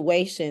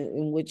situation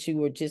in which you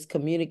were just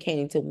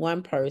communicating to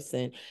one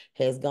person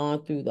has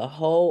gone through the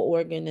whole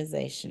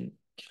organization,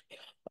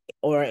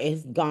 or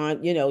it's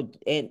gone,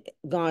 and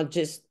gone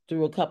just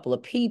through a couple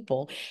of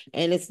people.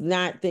 And it's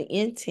not the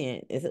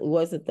intent. It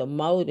wasn't the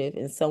motive.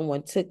 And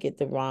someone took it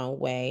the wrong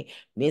way,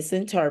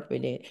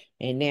 misinterpreted.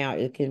 And now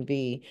it can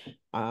be,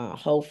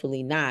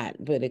 hopefully not,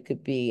 but it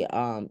could be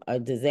a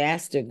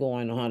disaster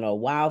going on, a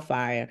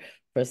wildfire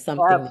for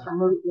something.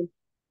 Absolutely.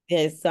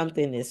 There's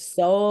something that's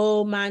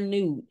so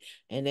minute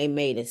and they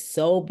made it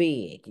so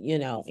big,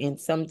 and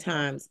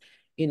sometimes,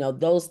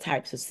 those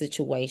types of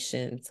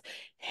situations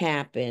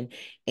happen.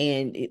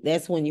 And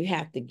that's when you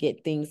have to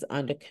get things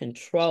under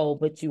control,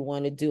 but you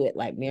want to do it,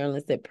 like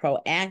Marilyn said,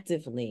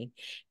 proactively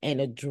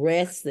and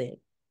address it.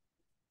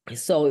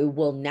 So it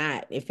will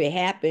not, if it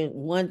happened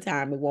one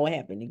time, it won't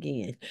happen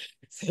again.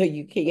 So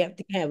you have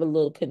to have a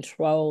little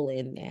control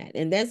in that.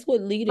 And that's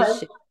what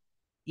leadership.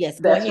 Yes,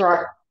 go That's ahead.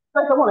 right.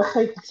 But I want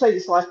to say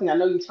this last thing. I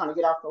know you're trying to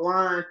get off the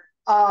line.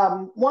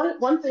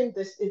 One thing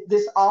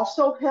this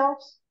also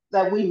helps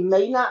that we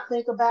may not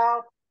think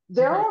about.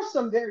 There are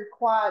some very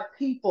quiet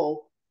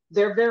people.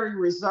 They're very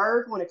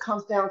reserved when it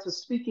comes down to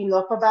speaking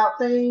up about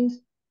things,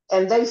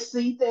 and they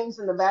see things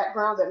in the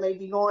background that may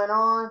be going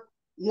on.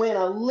 When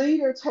a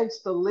leader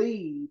takes the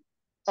lead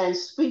and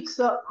speaks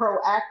up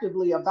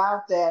proactively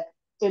about that,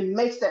 it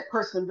makes that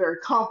person very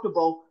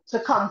comfortable to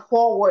come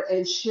forward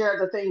and share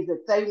the things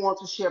that they want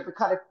to share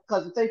because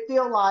if they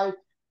feel like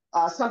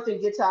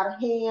something gets out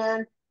of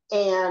hand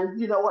and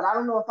you know what, I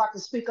don't know if I can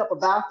speak up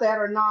about that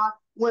or not.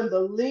 When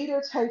the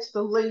leader takes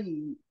the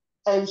lead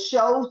and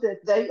shows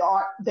that they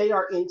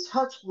are in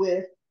touch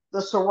with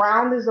the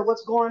surroundings of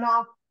what's going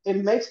on, it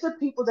makes the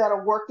people that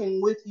are working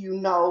with you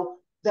know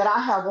that I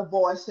have a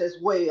voice as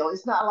well.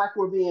 It's not like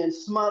we're being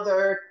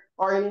smothered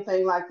or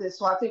anything like this.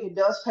 So I think it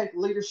does take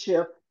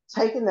leadership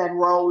taking that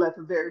role at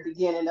the very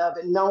beginning of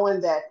it, knowing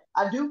that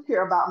I do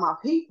care about my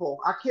people.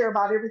 I care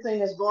about everything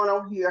that's going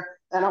on here,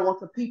 and I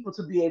want the people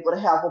to be able to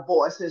have a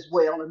voice as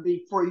well and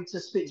be free to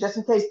speak, just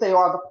in case they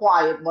are the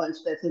quiet bunch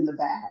that's in the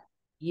back.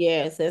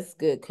 Yes, that's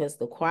good because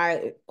the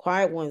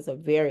quiet ones are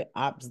very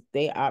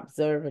they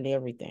observing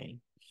everything.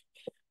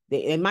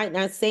 They might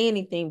not say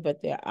anything,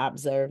 but they're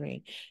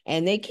observing,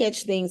 and they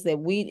catch things that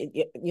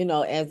we,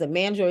 as a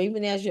manager, or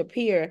even as your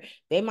peer,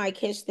 they might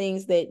catch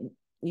things that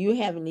you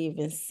haven't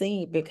even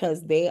seen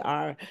because they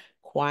are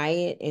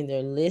quiet and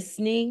they're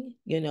listening,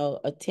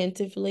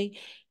 attentively,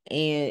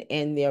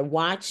 and they're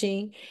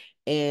watching,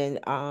 and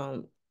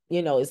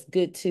it's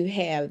good to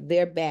have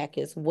their back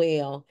as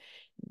well,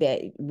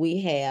 that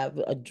we have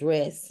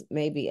addressed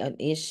maybe an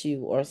issue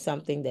or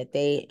something that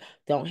they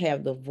don't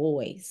have the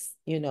voice,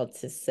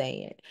 to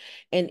say it.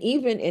 And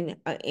even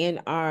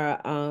in our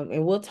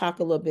and we'll talk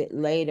a little bit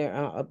later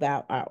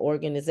about our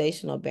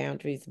organizational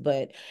boundaries,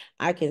 but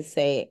I can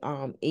say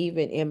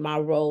even in my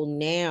role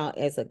now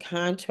as a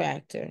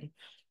contractor,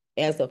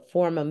 as a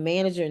former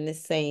manager in the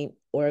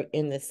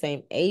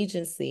same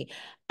agency,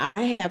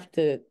 I have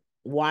to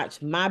watch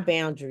my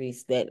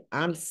boundaries that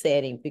I'm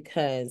setting,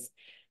 because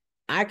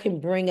I can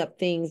bring up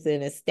things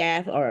in a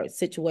staff or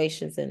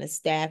situations in a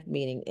staff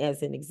meeting.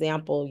 As an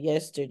example,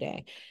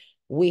 yesterday,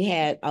 we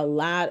had a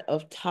lot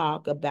of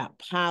talk about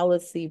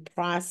policy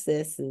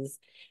processes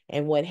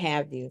and what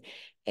have you.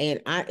 And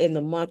in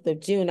the month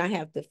of June, I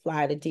have to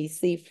fly to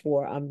DC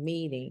for a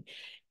meeting.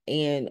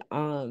 And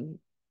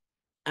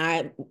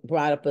I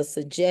brought up a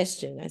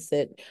suggestion. I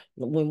said,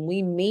 when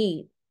we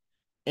meet,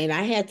 and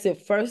I had to,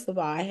 first of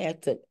all, I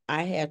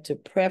had to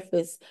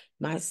preface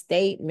my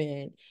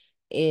statement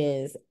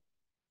is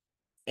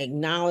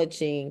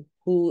acknowledging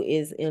who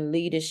is in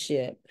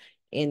leadership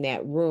in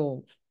that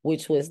room,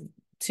 which was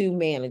two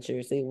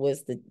managers. It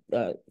was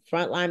the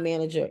frontline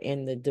manager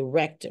and the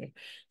director.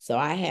 So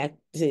I had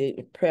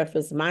to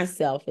preface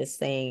myself as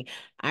saying,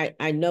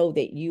 I know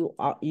that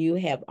you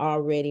have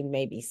already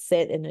maybe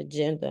set an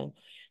agenda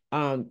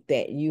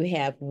that you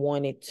have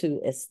wanted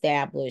to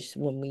establish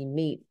when we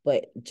meet,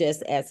 but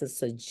just as a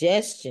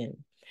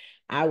suggestion,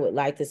 I would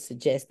like to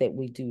suggest that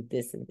we do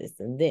this and this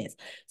and this.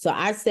 So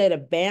I set a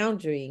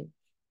boundary,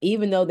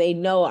 even though they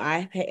know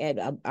I've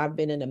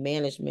been in a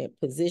management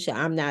position.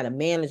 I'm not a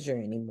manager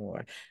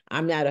anymore.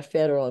 I'm not a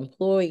federal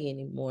employee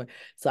anymore.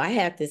 So I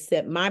have to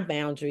set my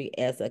boundary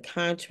as a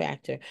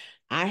contractor.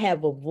 I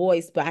have a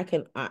voice, but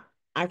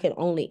I can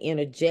only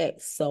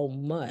interject so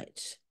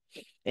much.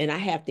 And I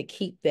have to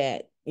keep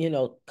that,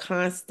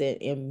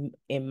 constant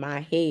in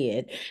my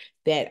head,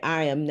 that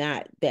I am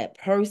not that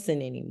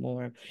person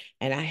anymore.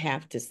 And I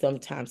have to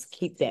sometimes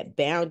keep that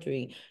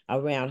boundary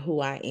around who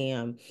I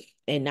am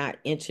and not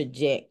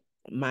interject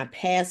my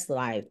past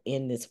life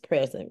in this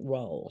present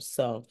role.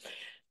 So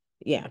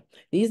yeah,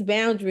 these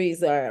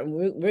boundaries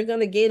we're going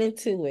to get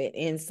into it.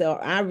 And so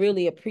I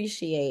really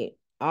appreciate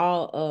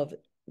all of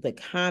the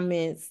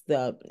comments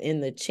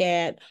in the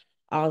chat,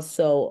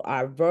 also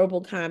our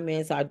verbal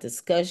comments, our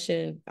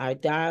discussion, our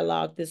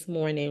dialogue this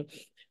morning.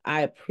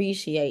 I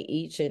appreciate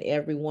each and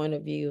every one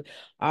of you.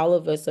 All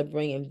of us are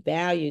bringing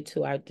value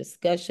to our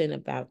discussion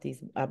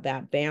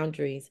about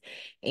boundaries.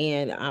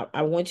 And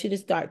I want you to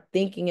start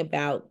thinking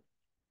about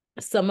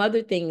some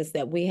other things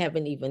that we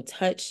haven't even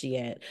touched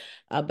yet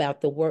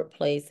about the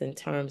workplace in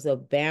terms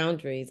of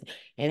boundaries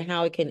and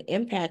how it can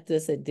impact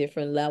us at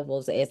different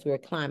levels as we're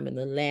climbing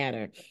the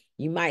ladder.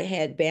 You might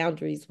have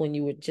boundaries when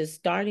you were just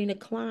starting to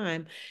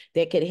climb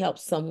that could help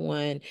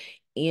someone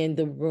in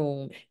the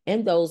room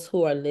and those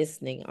who are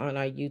listening on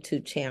our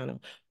YouTube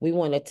channel. We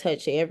want to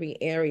touch every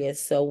area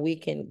so we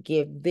can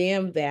give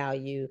them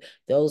value,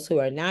 those who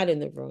are not in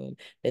the room,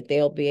 that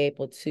they'll be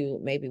able to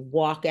maybe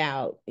walk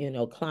out,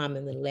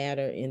 climbing the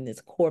ladder in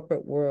this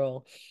corporate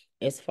world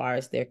as far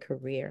as their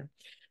career.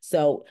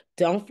 So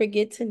don't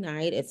forget,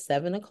 tonight at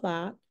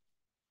 7:00,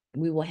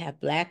 we will have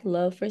Black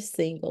Love for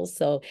Singles.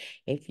 So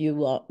if you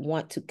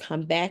want to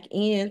come back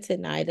in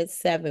tonight at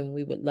 7,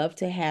 we would love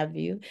to have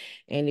you.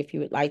 And if you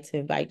would like to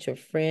invite your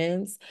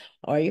friends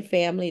or your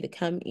family to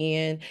come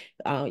in,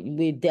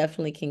 we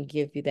definitely can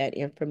give you that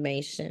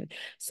information.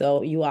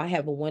 So you all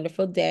have a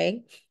wonderful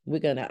day. We're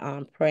going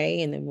to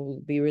pray, and then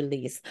we'll be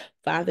released.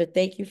 Father,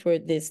 thank you for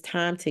this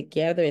time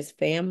together as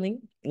family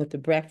with the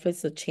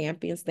Breakfast of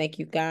Champions. Thank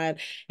you, God,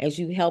 as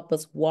you help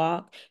us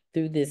walk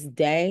through this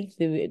day,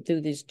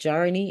 through this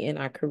journey in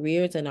our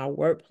careers and our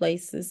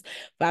workplaces.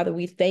 Father,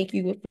 we thank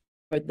you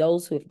for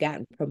those who have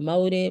gotten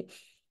promoted.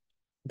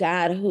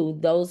 God,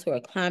 those who are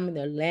climbing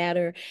their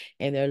ladder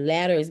and their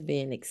ladder is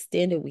being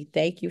extended. We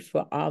thank you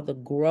for all the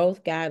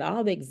growth, God,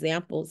 all the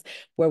examples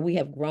where we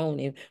have grown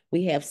and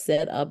we have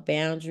set up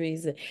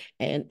boundaries,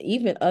 and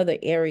even other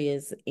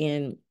areas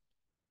in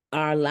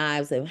our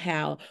lives and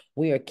how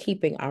we are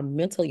keeping our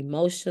mental,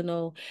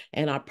 emotional,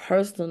 and our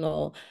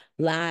personal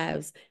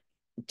lives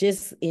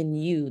just in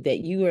you, that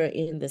you are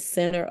in the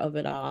center of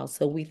it all.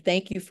 So we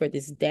thank you for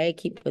this day.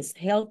 Keep us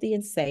healthy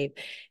and safe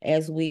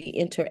as we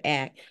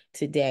interact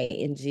today.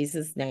 In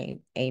Jesus'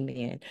 name,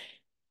 amen.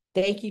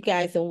 Thank you,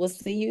 guys, and we'll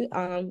see you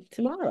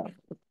tomorrow,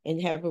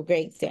 and have a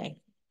great day.